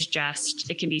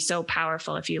it can be so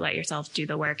powerful if you let yourself do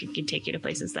the work. It can take you to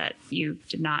places that you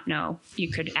did not know you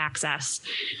could access.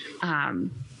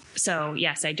 So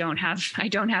yes, I don't have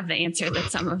the answer that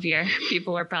some of your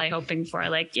people were probably hoping for,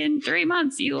 like in 3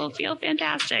 months, you will feel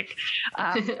fantastic.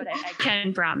 But I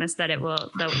can promise that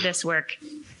this work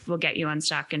will get you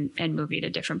unstuck and move you to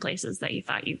different places that you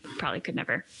thought you probably could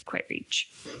never quite reach.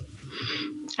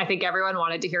 I think everyone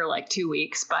wanted to hear like 2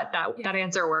 weeks, but that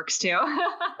answer works too.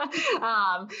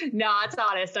 No, it's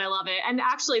honest. I love it. And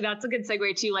actually that's a good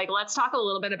segue too. Like, let's talk a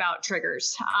little bit about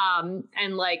triggers,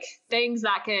 and like things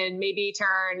that can maybe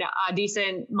turn a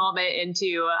decent moment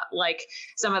into like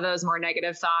some of those more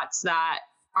negative thoughts that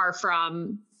are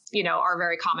from, are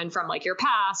very common from like your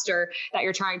past or that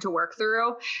you're trying to work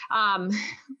through. I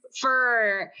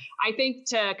think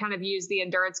to kind of use the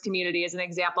endurance community as an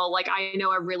example, like I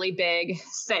know a really big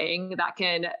thing that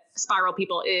can spiral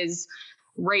people is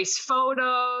race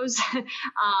photos,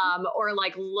 or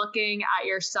like looking at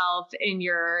yourself in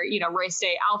your, race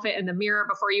day outfit in the mirror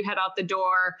before you head out the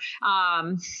door.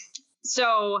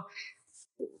 So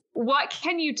what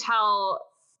can you tell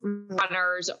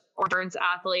runners or endurance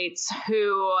athletes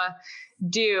who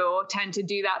tend to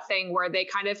do that thing where they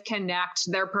kind of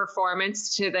connect their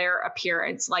performance to their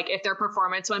appearance? Like if their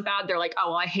performance went bad, they're like, oh,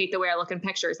 well, I hate the way I look in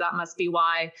pictures. That must be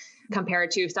why, compared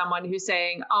to someone who's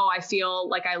saying, oh, I feel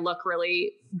like I look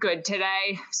really good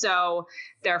today, so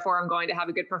therefore I'm going to have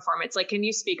a good performance. Like, can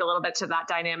you speak a little bit to that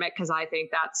dynamic? Because I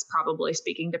think that's probably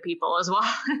speaking to people as well.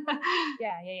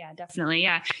 Yeah, definitely.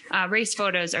 Yeah. Race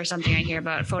photos are something I hear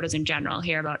about, photos in general,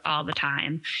 hear about all the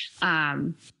time.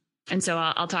 And so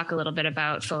I'll talk a little bit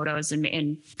about photos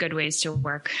and good ways to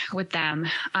work with them.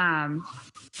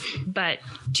 But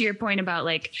to your point about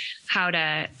like how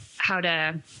to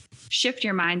shift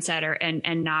your mindset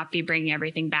and not be bringing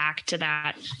everything back to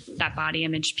that body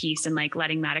image piece and like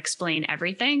letting that explain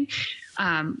everything.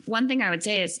 One thing I would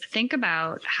say is think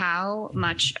about how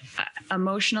much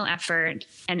emotional effort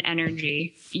and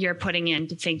energy you're putting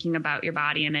into thinking about your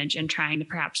body image and trying to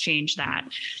perhaps change that.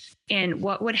 And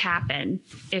what would happen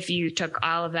if you took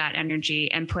all of that energy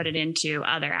and put it into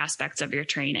other aspects of your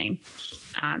training,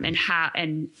 and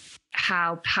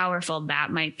how powerful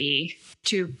that might be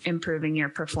to improving your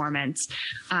performance,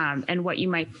 and what you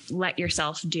might let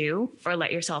yourself do or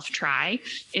let yourself try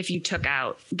if you took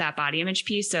out that body image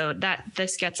piece. So that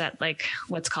this gets at like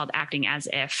what's called acting as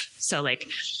if. So like,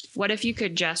 what if you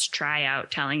could just try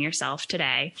out telling yourself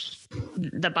today,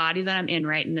 the body that I'm in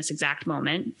right in this exact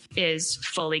moment is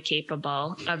fully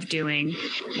capable of doing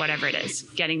whatever it is,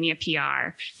 getting me a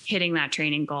PR, hitting that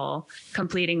training goal,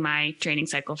 completing my training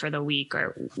cycle for the week,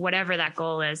 or whatever that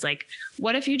goal is. Like,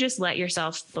 what if you just let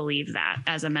yourself believe that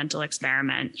as a mental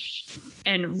experiment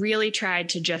and really tried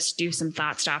to just do some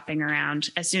thought stopping around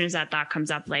as soon as that thought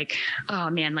comes up, like, oh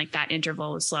man, like that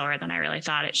interval was slower than I really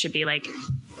thought it should be. Like,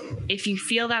 if you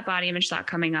feel that body image thought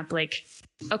coming up, like,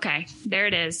 okay, there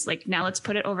it is. Like, now let's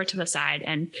put it over to the side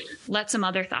and let some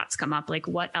other thoughts come up. Like,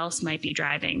 what else might be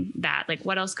driving that? Like,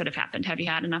 what else could have happened? Have you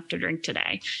had enough to drink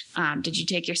today? Did you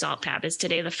take your salt tab? Is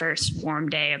today the first warm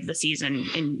day of the season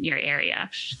in your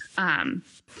area?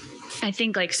 I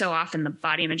think like so often the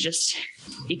body image just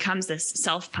becomes this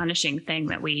self-punishing thing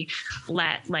that we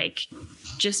let like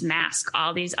just mask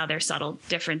all these other subtle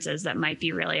differences that might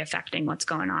be really affecting what's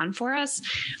going on for us.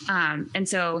 And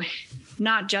so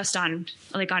not just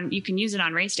you can use it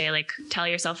on race day, like tell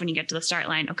yourself when you get to the start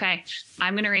line, okay,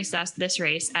 I'm going to race this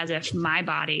race as if my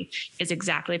body is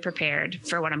exactly prepared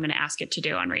for what I'm going to ask it to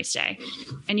do on race day.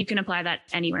 And you can apply that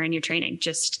anywhere in your training.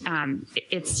 Just,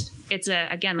 it's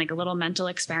again, like a little mental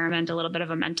experiment, a little bit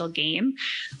of a mental game.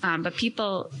 But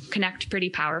people connect pretty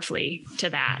powerfully to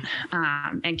that,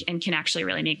 and can actually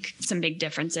really make some big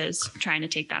differences trying to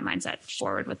take that mindset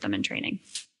forward with them in training.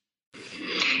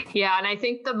 Yeah. And I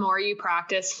think the more you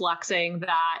practice flexing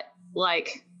that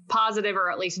like positive or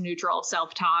at least neutral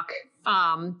self-talk,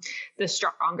 the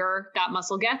stronger that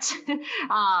muscle gets.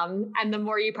 And the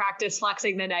more you practice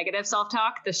flexing the negative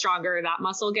self-talk, the stronger that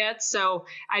muscle gets. So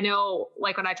I know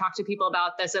like when I talk to people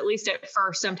about this, at least at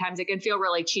first, sometimes it can feel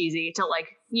really cheesy to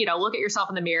like, look at yourself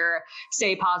in the mirror,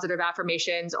 say positive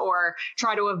affirmations, or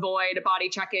try to avoid body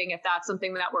checking if that's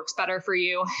something that works better for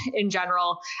you in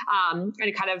general. And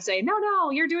kind of say, no,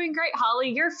 you're doing great, Holly.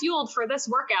 You're fueled for this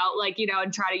workout. Like,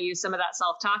 and try to use some of that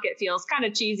self-talk. It feels kind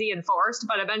of cheesy and forced,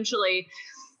 but eventually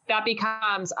that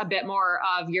becomes a bit more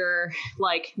of your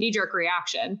like knee-jerk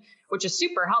reaction, which is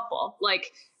super helpful.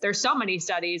 Like there's so many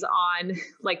studies on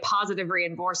like positive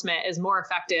reinforcement is more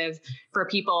effective for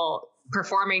people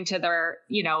performing to their,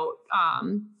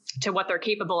 to what they're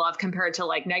capable of compared to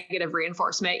like negative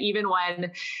reinforcement. Even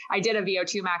when I did a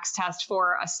VO2 max test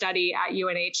for a study at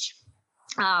UNH,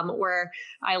 where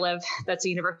I live, that's the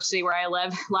university where I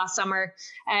live, last summer,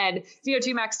 and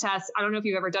VO2 max tests, I don't know if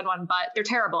you've ever done one, but they're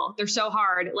terrible. They're so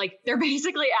hard. Like they're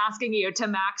basically asking you to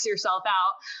max yourself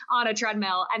out on a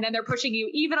treadmill. And then they're pushing you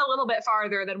even a little bit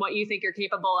farther than what you think you're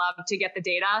capable of to get the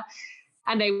data.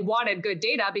 and they wanted good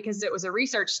data because it was a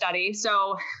research study.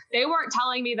 So they weren't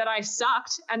telling me that I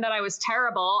sucked and that I was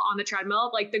terrible on the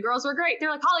treadmill. Like, the girls were great.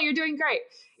 They're like, Holly, you're doing great.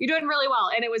 You're doing really well.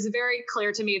 And it was very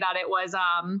clear to me that it was,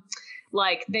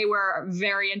 like, they were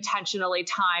very intentionally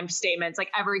timed statements.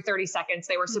 Like, every 30 seconds,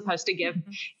 they were supposed to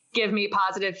give me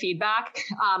positive feedback.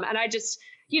 And I just,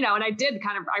 and I did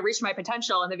I reached my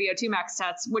potential in the VO2 max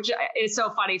tests, which is so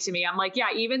funny to me. I'm like,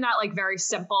 yeah, even that like very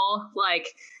simple,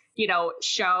 like,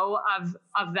 show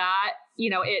of that,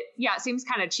 it seems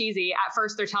kind of cheesy. At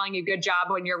first they're telling you good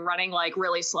job when you're running like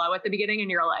really slow at the beginning,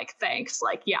 and you're like, thanks.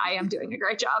 Like, yeah, I am doing a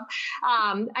great job.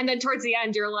 And then towards the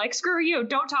end, you're like, screw you,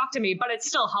 don't talk to me, but it's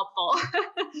still helpful.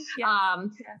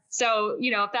 So,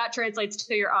 if that translates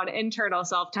to your own internal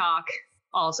self-talk,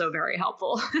 also very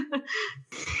helpful.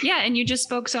 Yeah. And you just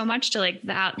spoke so much to like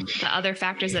the other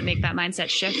factors that make that mindset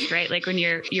shift, right? Like when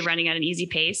you're running at an easy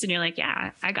pace and you're like,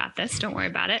 yeah, I got this, don't worry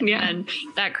about it. Yeah. And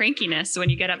that crankiness when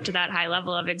you get up to that high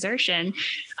level of exertion.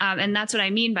 And that's what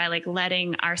I mean by like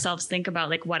letting ourselves think about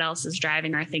like what else is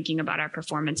driving our thinking about our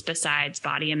performance besides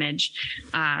body image.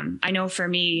 I know for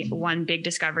me, one big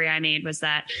discovery I made was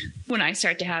that when I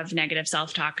start to have negative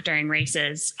self-talk during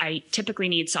races, I typically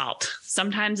need salt.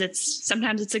 Sometimes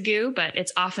it's a goo, but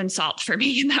it's often salt for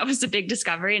me. And that was a big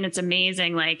discovery. And it's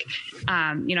amazing. Like,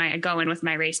 I go in with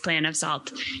my race plan of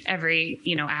salt every,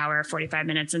 hour, 45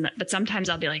 minutes. But sometimes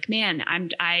I'll be like, man,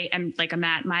 I am like, I'm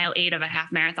at mile 8 of a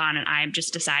half marathon and I've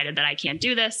just decided that I can't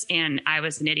do this. And I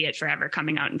was an idiot forever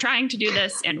coming out and trying to do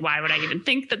this. And why would I even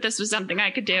think that this was something I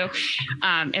could do?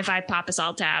 If I pop a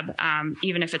salt tab,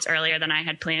 even if it's earlier than I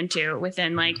had planned to,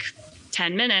 within like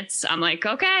 10 minutes, I'm like,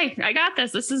 okay, I got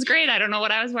this. This is great. I don't know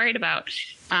what I was worried about.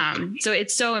 So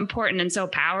it's so important and so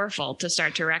powerful to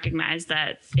start to recognize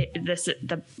that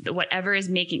whatever is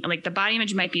making, like, the body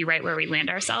image might be right where we land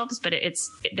ourselves, but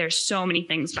there's so many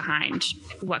things behind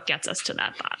what gets us to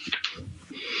that thought.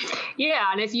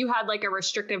 Yeah. And if you had like a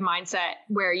restrictive mindset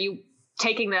where you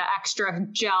taking the extra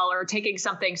gel or taking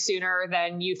something sooner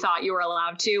than you thought you were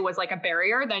allowed to was like a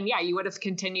barrier, then yeah, you would have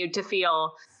continued to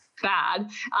feel bad.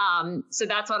 So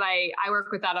that's what I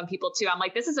work with that on people too. I'm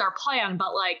like, this is our plan,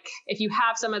 but like, if you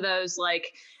have some of those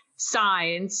like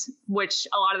signs, which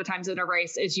a lot of the times in a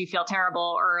race is you feel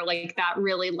terrible, or like that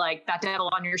really like that devil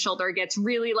on your shoulder gets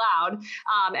really loud,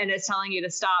 and it's telling you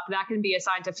to stop, that can be a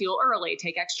sign to fuel early,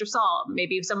 take extra salt,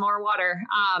 maybe some more water,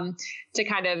 to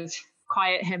kind of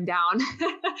quiet him down.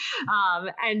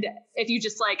 And if you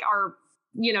just like are,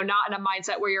 not in a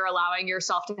mindset where you're allowing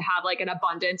yourself to have like an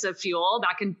abundance of fuel,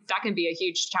 that can be a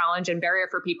huge challenge and barrier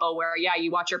for people where, yeah,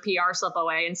 you watch your PR slip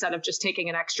away instead of just taking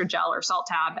an extra gel or salt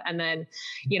tab and then,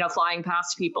 flying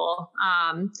past people.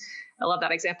 I love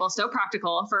that example. So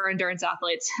practical for endurance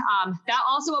athletes. That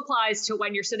also applies to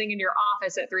when you're sitting in your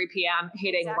office at 3 p.m.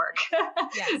 hating work.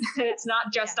 Yes. It's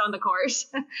not just on the course.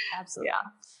 Absolutely.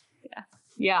 Yeah.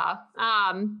 Yeah.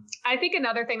 I think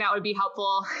another thing that would be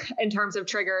helpful in terms of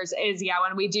triggers is,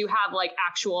 when we do have like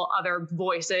actual other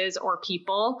voices or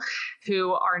people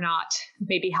who are not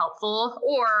maybe helpful,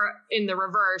 or in the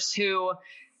reverse, who,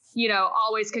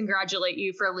 always congratulate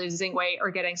you for losing weight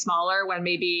or getting smaller when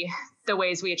maybe the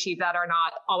ways we achieve that are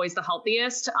not always the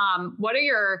healthiest.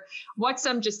 What's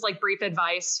some just like brief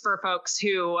advice for folks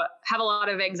who have a lot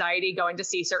of anxiety going to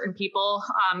see certain people,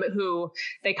 who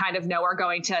they kind of know are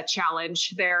going to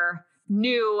challenge their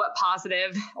new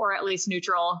positive or at least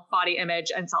neutral body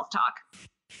image and self-talk?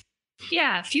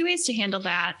 Yeah, a few ways to handle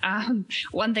that.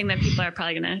 One thing that people are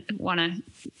probably going to want to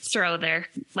throw their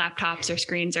laptops or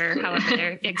screens or however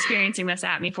they're experiencing this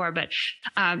at me for, but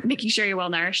making sure you're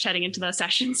well nourished heading into those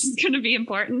sessions is going to be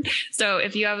important. So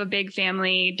if you have a big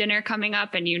family dinner coming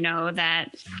up and you know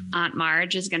that Aunt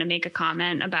Marge is going to make a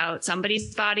comment about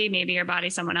somebody's body, maybe your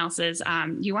body, someone else's,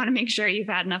 you want to make sure you've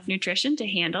had enough nutrition to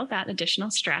handle that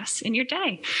additional stress in your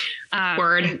day.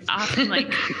 Word. Often,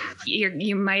 like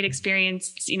you might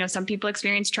experience, some people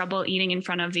experience trouble eating in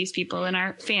front of these people in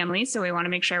our family. So we want to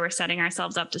make sure we're setting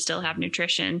ourselves up to still have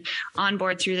nutrition on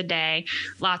board through the day.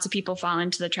 Lots of people fall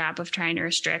into the trap of trying to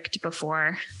restrict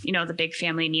before, the big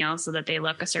family meal so that they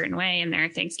look a certain way in their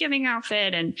Thanksgiving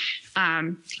outfit. And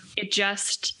it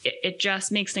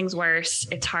just makes things worse.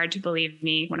 It's hard to believe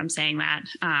me when I'm saying that,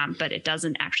 but it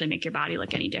doesn't actually make your body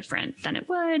look any different than it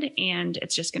would. And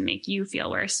it's just going to make you feel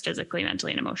worse physically,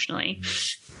 mentally, and emotionally.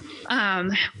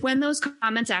 When those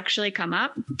comments actually come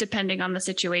up, depending on the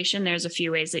situation, there's a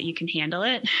few ways that you can handle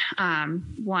it.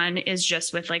 One is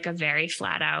just with like a very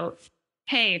flat out,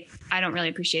 hey, I don't really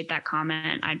appreciate that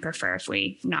comment. I'd prefer if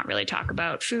we not really talk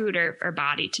about food or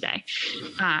body today.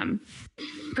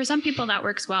 For some people that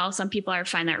works well. Some people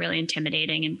find that really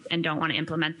intimidating and don't want to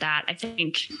implement that. I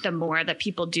think the more that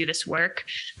people do this work,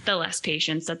 the less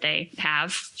patience that they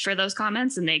have for those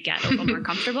comments, and they get a little more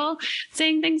comfortable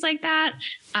saying things like that.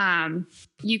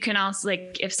 You can also,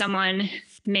 like, if someone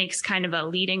makes kind of a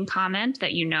leading comment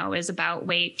that is about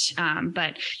weight,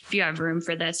 but if you have room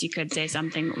for this, you could say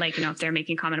something like, if they're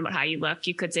making a comment about how you look,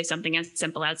 you could say something as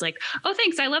simple as like, oh,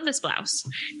 thanks, I love this blouse,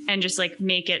 and just like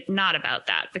make it not about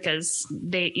that, because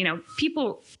they,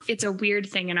 people, it's a weird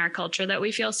thing in our culture that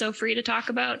we feel so free to talk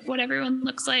about what everyone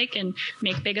looks like and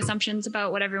make big assumptions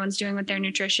about what everyone's doing with their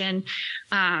nutrition.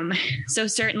 So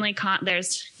certainly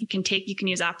you can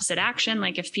use opposite action.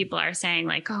 Like if people are saying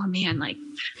like, oh man, like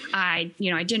I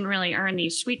didn't really earn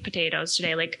these sweet potatoes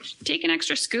today, like take an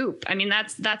extra scoop. I mean,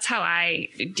 that's how I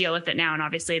deal with it now. And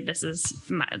obviously this is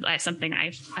something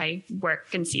I work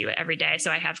and see every day.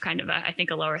 So I have kind of I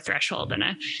think a lower threshold and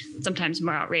a sometimes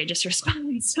more outrageous response.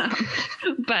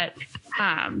 But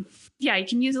yeah, you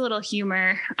can use a little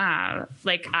humor.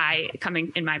 Like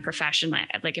coming in my profession,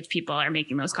 like if people are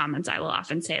making those comments, I will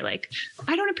often say like,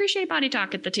 I don't appreciate body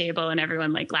talk at the table, and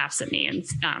everyone like laughs at me.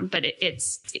 And but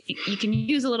you can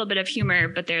use a little bit of humor,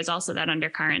 but there's also that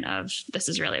undercurrent of this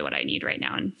is really what I need right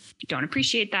now, and you don't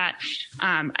appreciate that.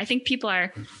 I think people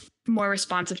are more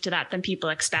responsive to that than people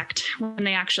expect when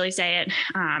they actually say it.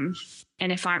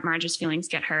 And if Aunt Marge's feelings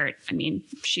get hurt, I mean,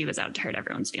 she was out to hurt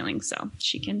everyone's feelings, so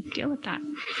she can deal with that.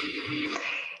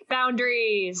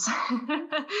 Boundaries.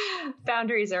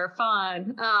 Boundaries are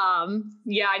fun.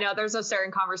 Yeah, I know there's a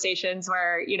certain conversations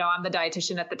where, I'm the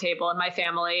dietitian at the table in my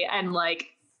family. And like,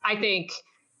 I think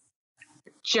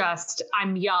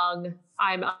I'm young,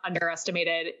 I'm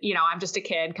underestimated, I'm just a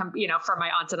kid, from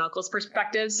my aunts and uncles'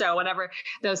 perspective. So whenever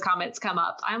those comments come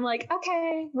up, I'm like,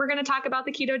 okay, we're going to talk about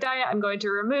the keto diet. I'm going to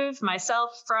remove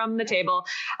myself from the table.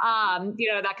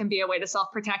 That can be a way to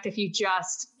self-protect if you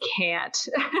just can't,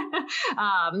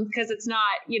 because it's not,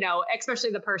 especially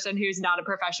the person who's not a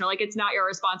professional, like it's not your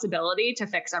responsibility to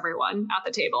fix everyone at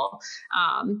the table.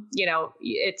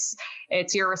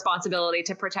 It's your responsibility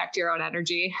to protect your own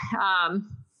energy.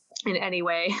 In any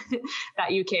way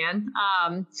that you can.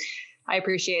 I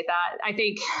appreciate that. I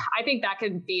think that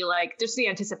can be like, just the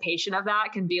anticipation of that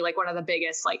can be like one of the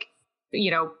biggest, like,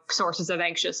 sources of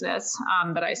anxiousness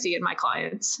that I see in my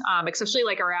clients, especially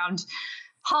like around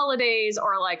holidays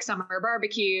or like summer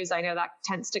barbecues. I know that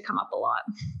tends to come up a lot.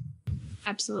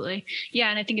 Absolutely.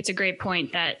 Yeah. And I think it's a great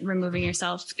point that removing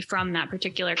yourself from that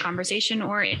particular conversation,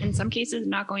 or in some cases,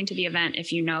 not going to the event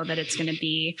if you know that it's going to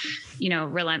be,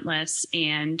 relentless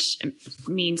and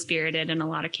mean spirited in a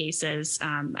lot of cases.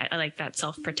 I like that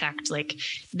self-protect, like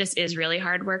this is really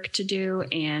hard work to do.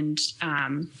 And,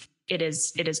 it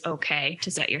is okay to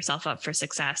set yourself up for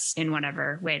success in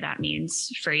whatever way that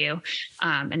means for you.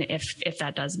 And if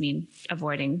that does mean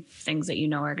avoiding things that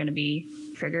are going to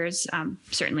be triggers,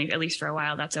 certainly, at least for a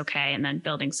while, that's okay. And then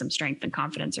building some strength and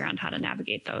confidence around how to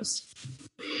navigate those.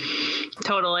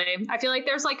 Totally. I feel like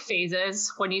there's like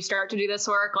phases when you start to do this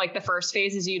work. Like the first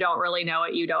phase is you don't really know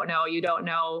it. You don't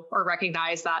know or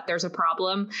recognize that there's a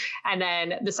problem. And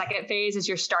then the second phase is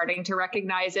you're starting to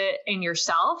recognize it in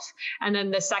yourself. And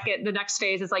then the next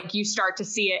phase is like you start to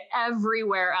see it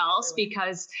everywhere else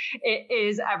because it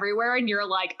is everywhere. And you're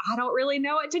like, I don't really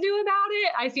know what to do about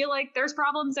it. I feel like there's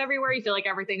problems everywhere. You feel like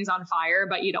everything's on fire,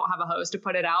 but you don't have a hose to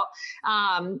put it out.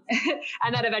 And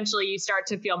then eventually you start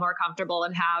to feel more comfortable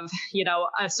and have,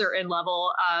 a certain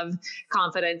level of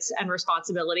confidence and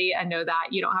responsibility, and know that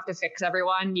you don't have to fix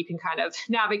everyone. You can kind of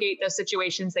navigate those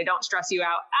situations. They don't stress you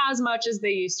out as much as they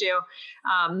used to.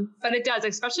 But it does,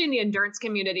 especially in the endurance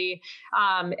community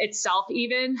itself,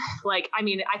 even like, I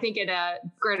mean, I think in a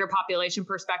greater population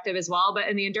perspective as well, but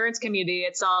in the endurance community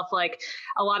itself, like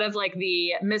a lot of like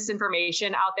the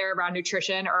misinformation out there around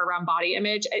nutrition or around body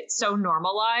image, it's so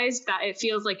normalized that it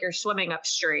feels like you're swimming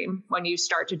upstream when you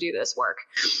start to do this work.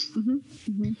 Mm-hmm.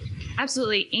 Mm-hmm.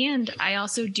 Absolutely. And I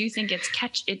also do think it's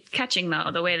catching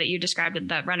though, the way that you described it,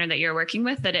 that runner that you're working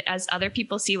with, that as other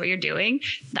people see what you're doing,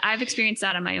 I've experienced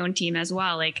that on my own team as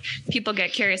well. Like people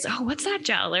get curious, oh, what's that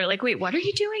gel? Or like, wait, what are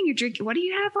you doing? You drink, what do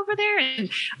you have over there?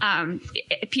 And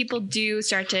people do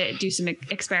start to do some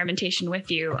experimentation with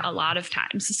you a lot of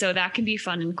times. So that can be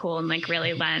fun and cool and like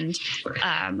really lend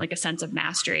like a sense of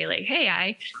mastery. Like, hey,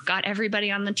 I got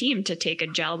everybody on the team to take a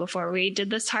gel before we did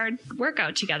this hard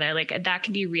workout together. Like that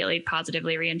can be really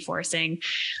positively reinforcing.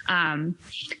 And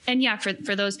yeah,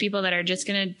 for those people that are just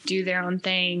going to do their own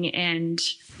thing, and,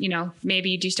 you know, maybe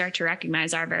you do start to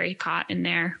recognize are very caught in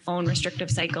their own restrictive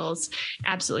cycles,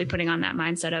 absolutely putting on that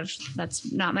mindset of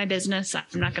that's not my business.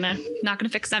 I'm not going to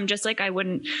fix them. Just like I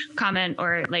wouldn't comment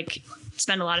or like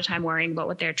spend a lot of time worrying about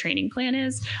what their training plan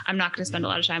is. I'm not going to spend a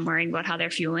lot of time worrying about how they're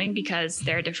fueling because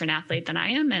they're a different athlete than I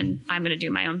am. And I'm going to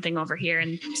do my own thing over here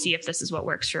and see if this is what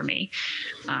works for me.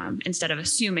 Instead of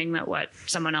assuming that what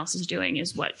someone else is doing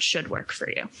is what should work for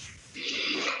you.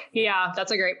 Yeah,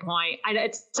 that's a great point.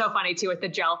 It's so funny too with the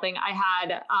gel thing. I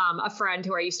had a friend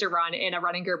who I used to run in a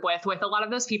running group with a lot of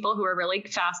those people who are really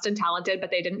fast and talented, but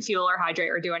they didn't fuel or hydrate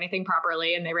or do anything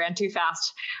properly, and they ran too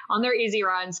fast on their easy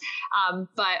runs.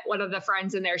 But one of the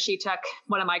friends in there, she took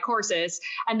one of my courses,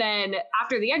 and then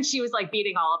after the end, she was like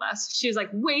beating all of us. She was like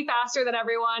way faster than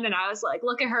everyone, and I was like,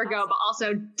 look at her go, but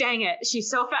also, dang it, she's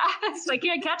so fast. I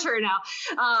can't catch her now.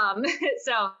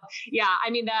 So yeah, I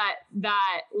mean that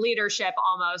leadership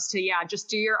almost to, just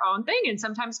do your own thing. And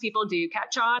sometimes people do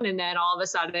catch on, and then all of a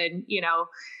sudden, you know,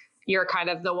 you're kind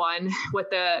of the one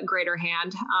with the greater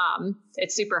hand.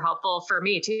 It's super helpful for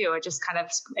me too. It just kind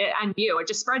of, and it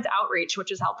just spreads outreach,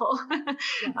 which is helpful.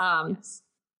 Yes.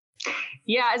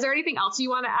 Yeah. Is there anything else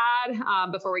you want to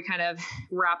add before we kind of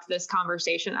wrap this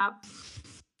conversation up?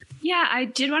 Yeah, I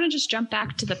did want to just jump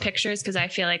back to the pictures because I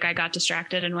feel like I got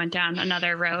distracted and went down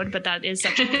another road, but that is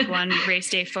such a good one, race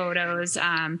day photos.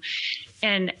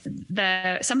 And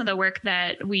some of the work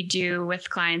that we do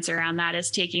with clients around that is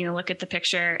taking a look at the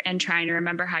picture and trying to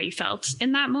remember how you felt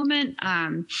in that moment.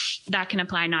 That can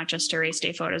apply not just to race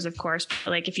day photos, of course,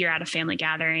 but like if you're at a family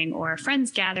gathering or a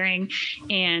friends gathering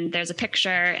and there's a picture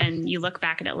and you look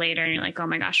back at it later and you're like, oh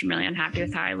my gosh, I'm really unhappy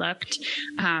with how I looked.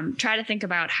 Try to think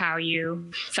about how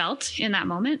you felt in that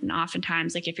moment. And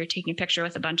oftentimes, like if you're taking a picture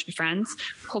with a bunch of friends,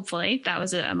 hopefully that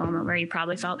was a moment where you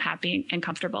probably felt happy and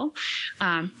comfortable.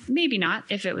 Maybe not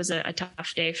if it was a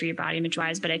tough day for you body image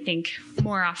wise, but I think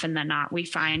more often than not, we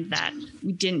find that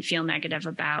we didn't feel negative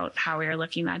about how we were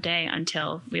looking that day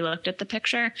until we looked at the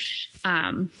picture.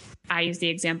 I use the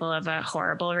example of a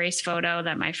horrible race photo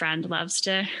that my friend loves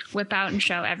to whip out and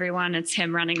show everyone. It's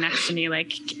him running next to me,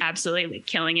 like absolutely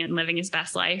killing it and living his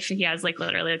best life. He has like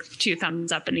literally like 2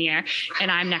 thumbs up in the air, and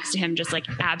I'm next to him just like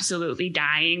absolutely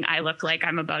dying. I look like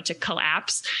I'm about to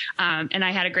collapse. And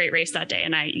I had a great race that day,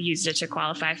 and I used it to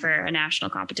qualify for a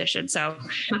national competition. So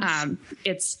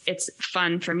it's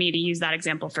fun for me to use that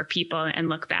example for people and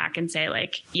look back and say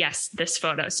like, yes, this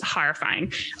photo is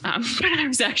horrifying. But I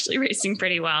was actually racing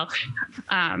pretty well.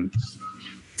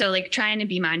 So like trying to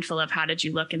be mindful of how did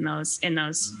you look in those,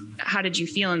 how did you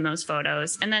feel in those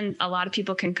photos? And then a lot of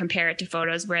people can compare it to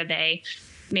photos where they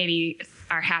maybe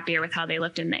are happier with how they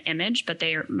looked in the image, but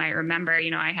they might remember,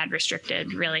 you know, I had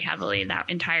restricted really heavily that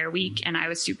entire week and I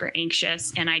was super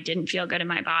anxious and I didn't feel good in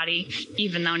my body,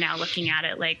 even though now looking at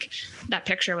it, like that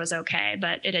picture was okay,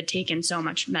 but it had taken so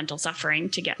much mental suffering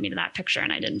to get me to that picture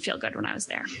and I didn't feel good when I was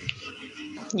there.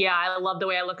 Yeah, I love the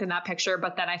way I look in that picture,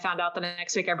 but then I found out the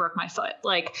next week I broke my foot.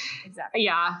 Like, exactly.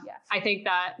 Yeah, I think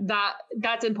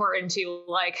that's important too.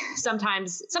 Like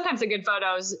sometimes the good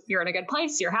photos, you're in a good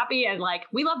place, you're happy. And like,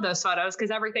 we love those photos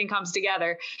because everything comes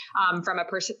together from a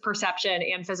perception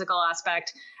and physical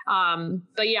aspect.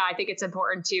 But yeah, I think it's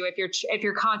important too, if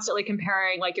you're constantly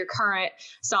comparing like your current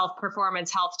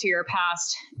self-performance health to your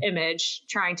past image,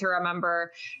 trying to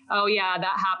remember, oh yeah,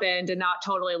 that happened, and not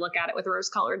totally look at it with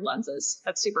rose-colored lenses.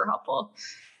 That's super helpful.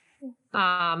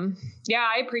 Yeah,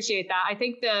 I appreciate that. I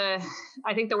think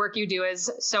the work you do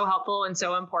is so helpful and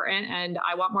so important, and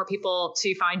I want more people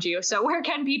to find you. So where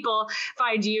can people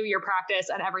find you, your practice,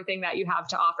 and everything that you have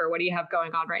to offer? What do you have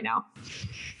going on right now?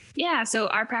 Yeah, so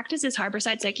our practice is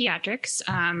Harborside Psychiatrics.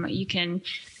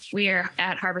 We are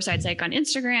at Harborside Psych on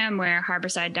Instagram. We're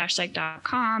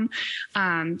harborside-psych.com.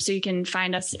 So you can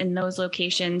find us in those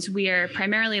locations. We are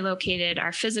primarily located,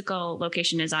 our physical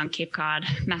location is on Cape Cod,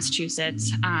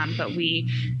 Massachusetts, but we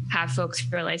have folks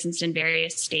who are licensed in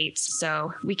various states.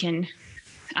 So we can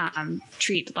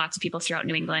treat lots of people throughout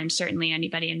New England, certainly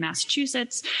anybody in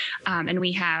Massachusetts. And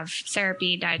we have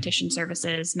therapy, dietitian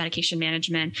services, medication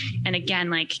management. And again,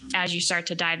 like as you start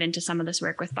to dive into some of this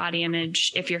work with body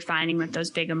image, if you're finding that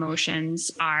those big emotions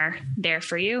are there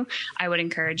for you, I would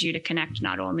encourage you to connect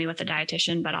not only with a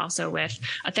dietitian, but also with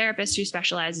a therapist who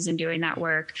specializes in doing that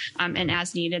work. And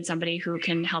as needed, somebody who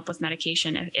can help with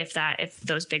medication if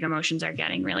those big emotions are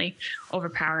getting really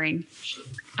overpowering.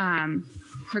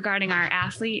 regarding our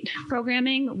athlete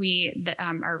programming, we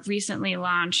are recently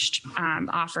launched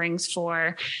offerings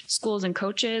for schools and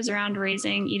coaches around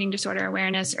raising eating disorder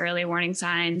awareness, early warning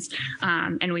signs.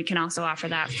 And we can also offer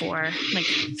that for like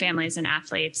families and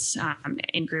athletes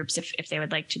in groups if they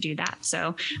would like to do that.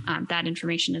 So that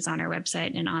information is on our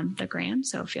website and on the gram.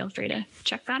 So feel free to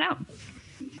check that out.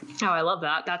 Oh, I love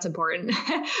that. That's important.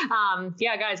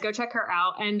 Yeah, guys, go check her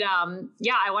out. And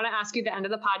I want to ask you the end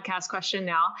of the podcast question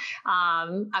now.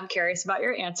 I'm curious about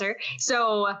your answer.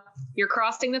 So you're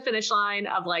crossing the finish line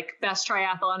of like best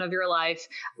triathlon of your life.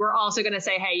 We're also going to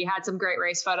say, hey, you had some great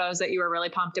race photos that you were really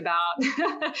pumped about.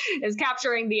 Is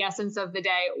capturing the essence of the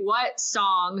day. What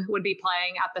song would be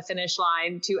playing at the finish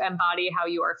line to embody how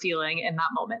you are feeling in that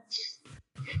moment?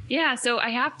 Yeah, so I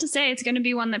have to say it's going to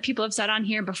be one that people have said on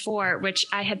here before, which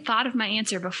I had thought of my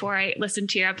answer before I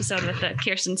listened to your episode with the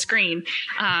Kirsten Screen.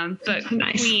 But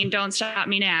nice. Queen, Don't Stop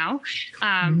Me Now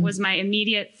was my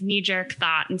immediate knee-jerk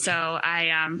thought. And so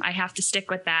I have to stick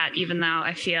with that, even though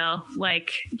I feel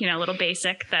like, a little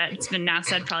basic that it's been now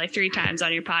said probably 3 times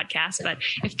on your podcast. But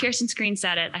if Kirsten Screen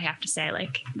said it, I have to say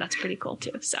like, that's pretty cool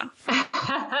too. So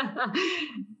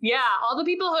yeah, all the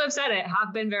people who have said it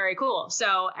have been very cool.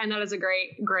 So, and that is a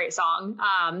great song.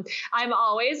 I'm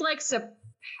always like,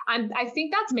 I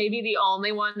think that's maybe the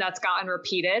only one that's gotten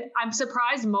repeated. I'm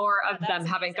surprised more of them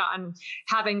haven't gotten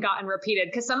repeated,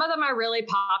 because some of them are really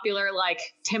popular, like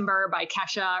Timber by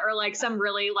Kesha, or like some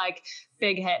really like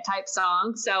big hit type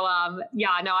song. So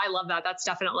I love that. That's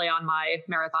definitely on my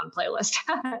marathon playlist.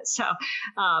 So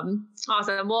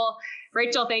awesome. Well,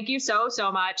 Rachel, thank you so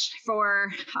much for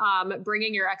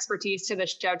bringing your expertise to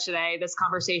this show today. This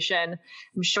conversation,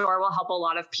 I'm sure, will help a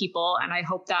lot of people, and I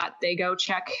hope that they go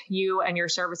check you and your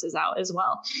services out as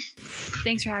well.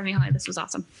 Thanks for having me, Holly. This was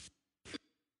awesome.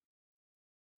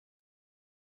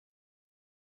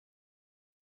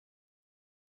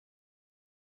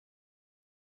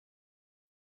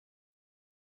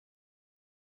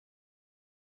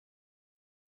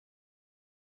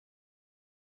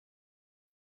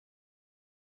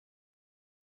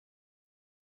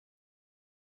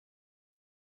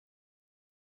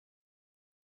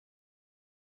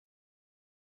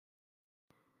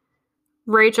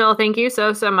 Rachel, thank you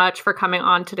so much for coming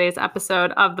on today's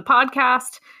episode of the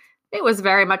podcast. It was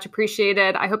very much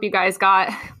appreciated. I hope you guys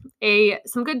got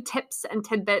some good tips and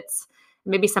tidbits,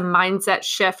 maybe some mindset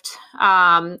shift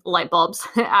light bulbs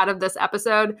out of this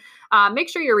episode. Make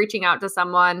sure you're reaching out to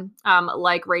someone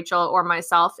like Rachel or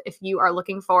myself if you are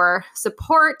looking for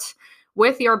support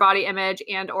with your body image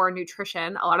and or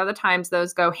nutrition. A lot of the times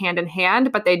those go hand in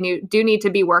hand, but they do need to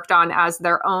be worked on as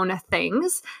their own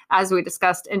things, as we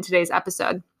discussed in today's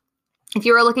episode. If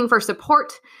you are looking for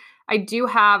support, I do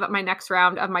have my next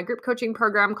round of my group coaching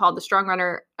program called the Strong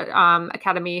Runner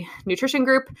Academy Nutrition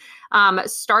Group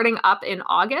starting up in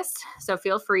August. So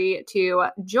feel free to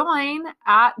join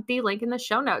at the link in the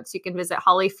show notes. You can visit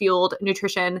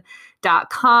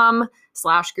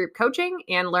hollyfuelednutrition.com/group coaching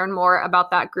and learn more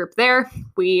about that group there.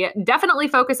 We definitely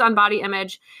focus on body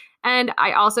image. And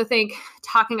I also think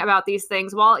talking about these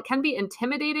things, while it can be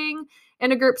intimidating in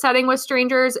a group setting with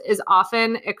strangers, is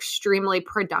often extremely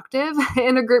productive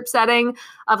in a group setting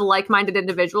of like-minded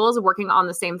individuals working on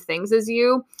the same things as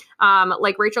you.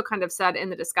 Like Rachel kind of said in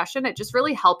the discussion, it just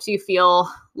really helps you feel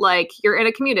like you're in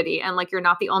a community and like you're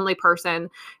not the only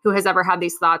person who has ever had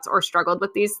these thoughts or struggled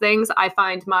with these things. I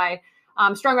find my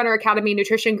Strong Runner Academy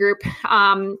Nutrition Group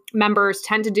members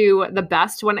tend to do the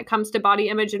best when it comes to body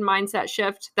image and mindset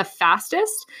shift, the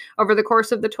fastest over the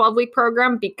course of the 12-week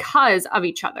program because of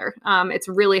each other. It's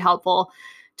really helpful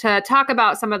to talk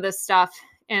about some of this stuff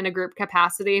in a group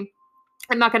capacity.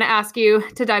 I'm not going to ask you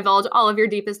to divulge all of your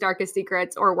deepest, darkest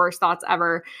secrets or worst thoughts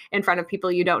ever in front of people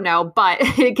you don't know, but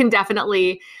it can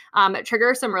definitely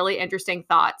trigger some really interesting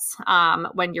thoughts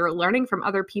when you're learning from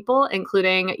other people,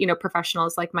 including,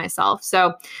 professionals like myself.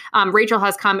 So Rachel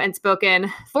has come and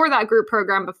spoken for that group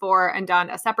program before and done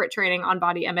a separate training on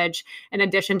body image in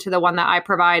addition to the one that I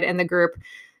provide in the group.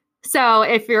 So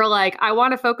if you're like, I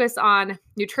want to focus on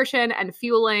nutrition and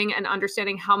fueling and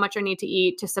understanding how much I need to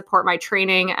eat to support my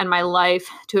training and my life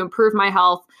to improve my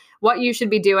health, what you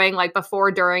should be doing like before,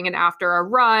 during, and after a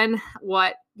run,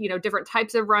 what, different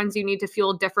types of runs you need to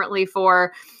fuel differently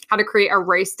for, how to create a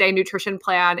race day nutrition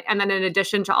plan. And then in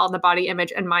addition to all the body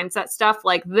image and mindset stuff,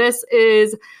 like this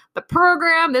is the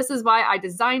program. This is why I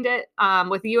designed it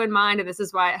with you in mind. And this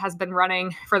is why it has been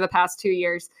running for the past 2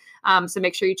 years. So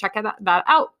make sure you check that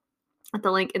out at the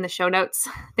link in the show notes.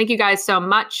 Thank you guys so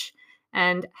much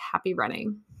and happy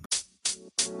running.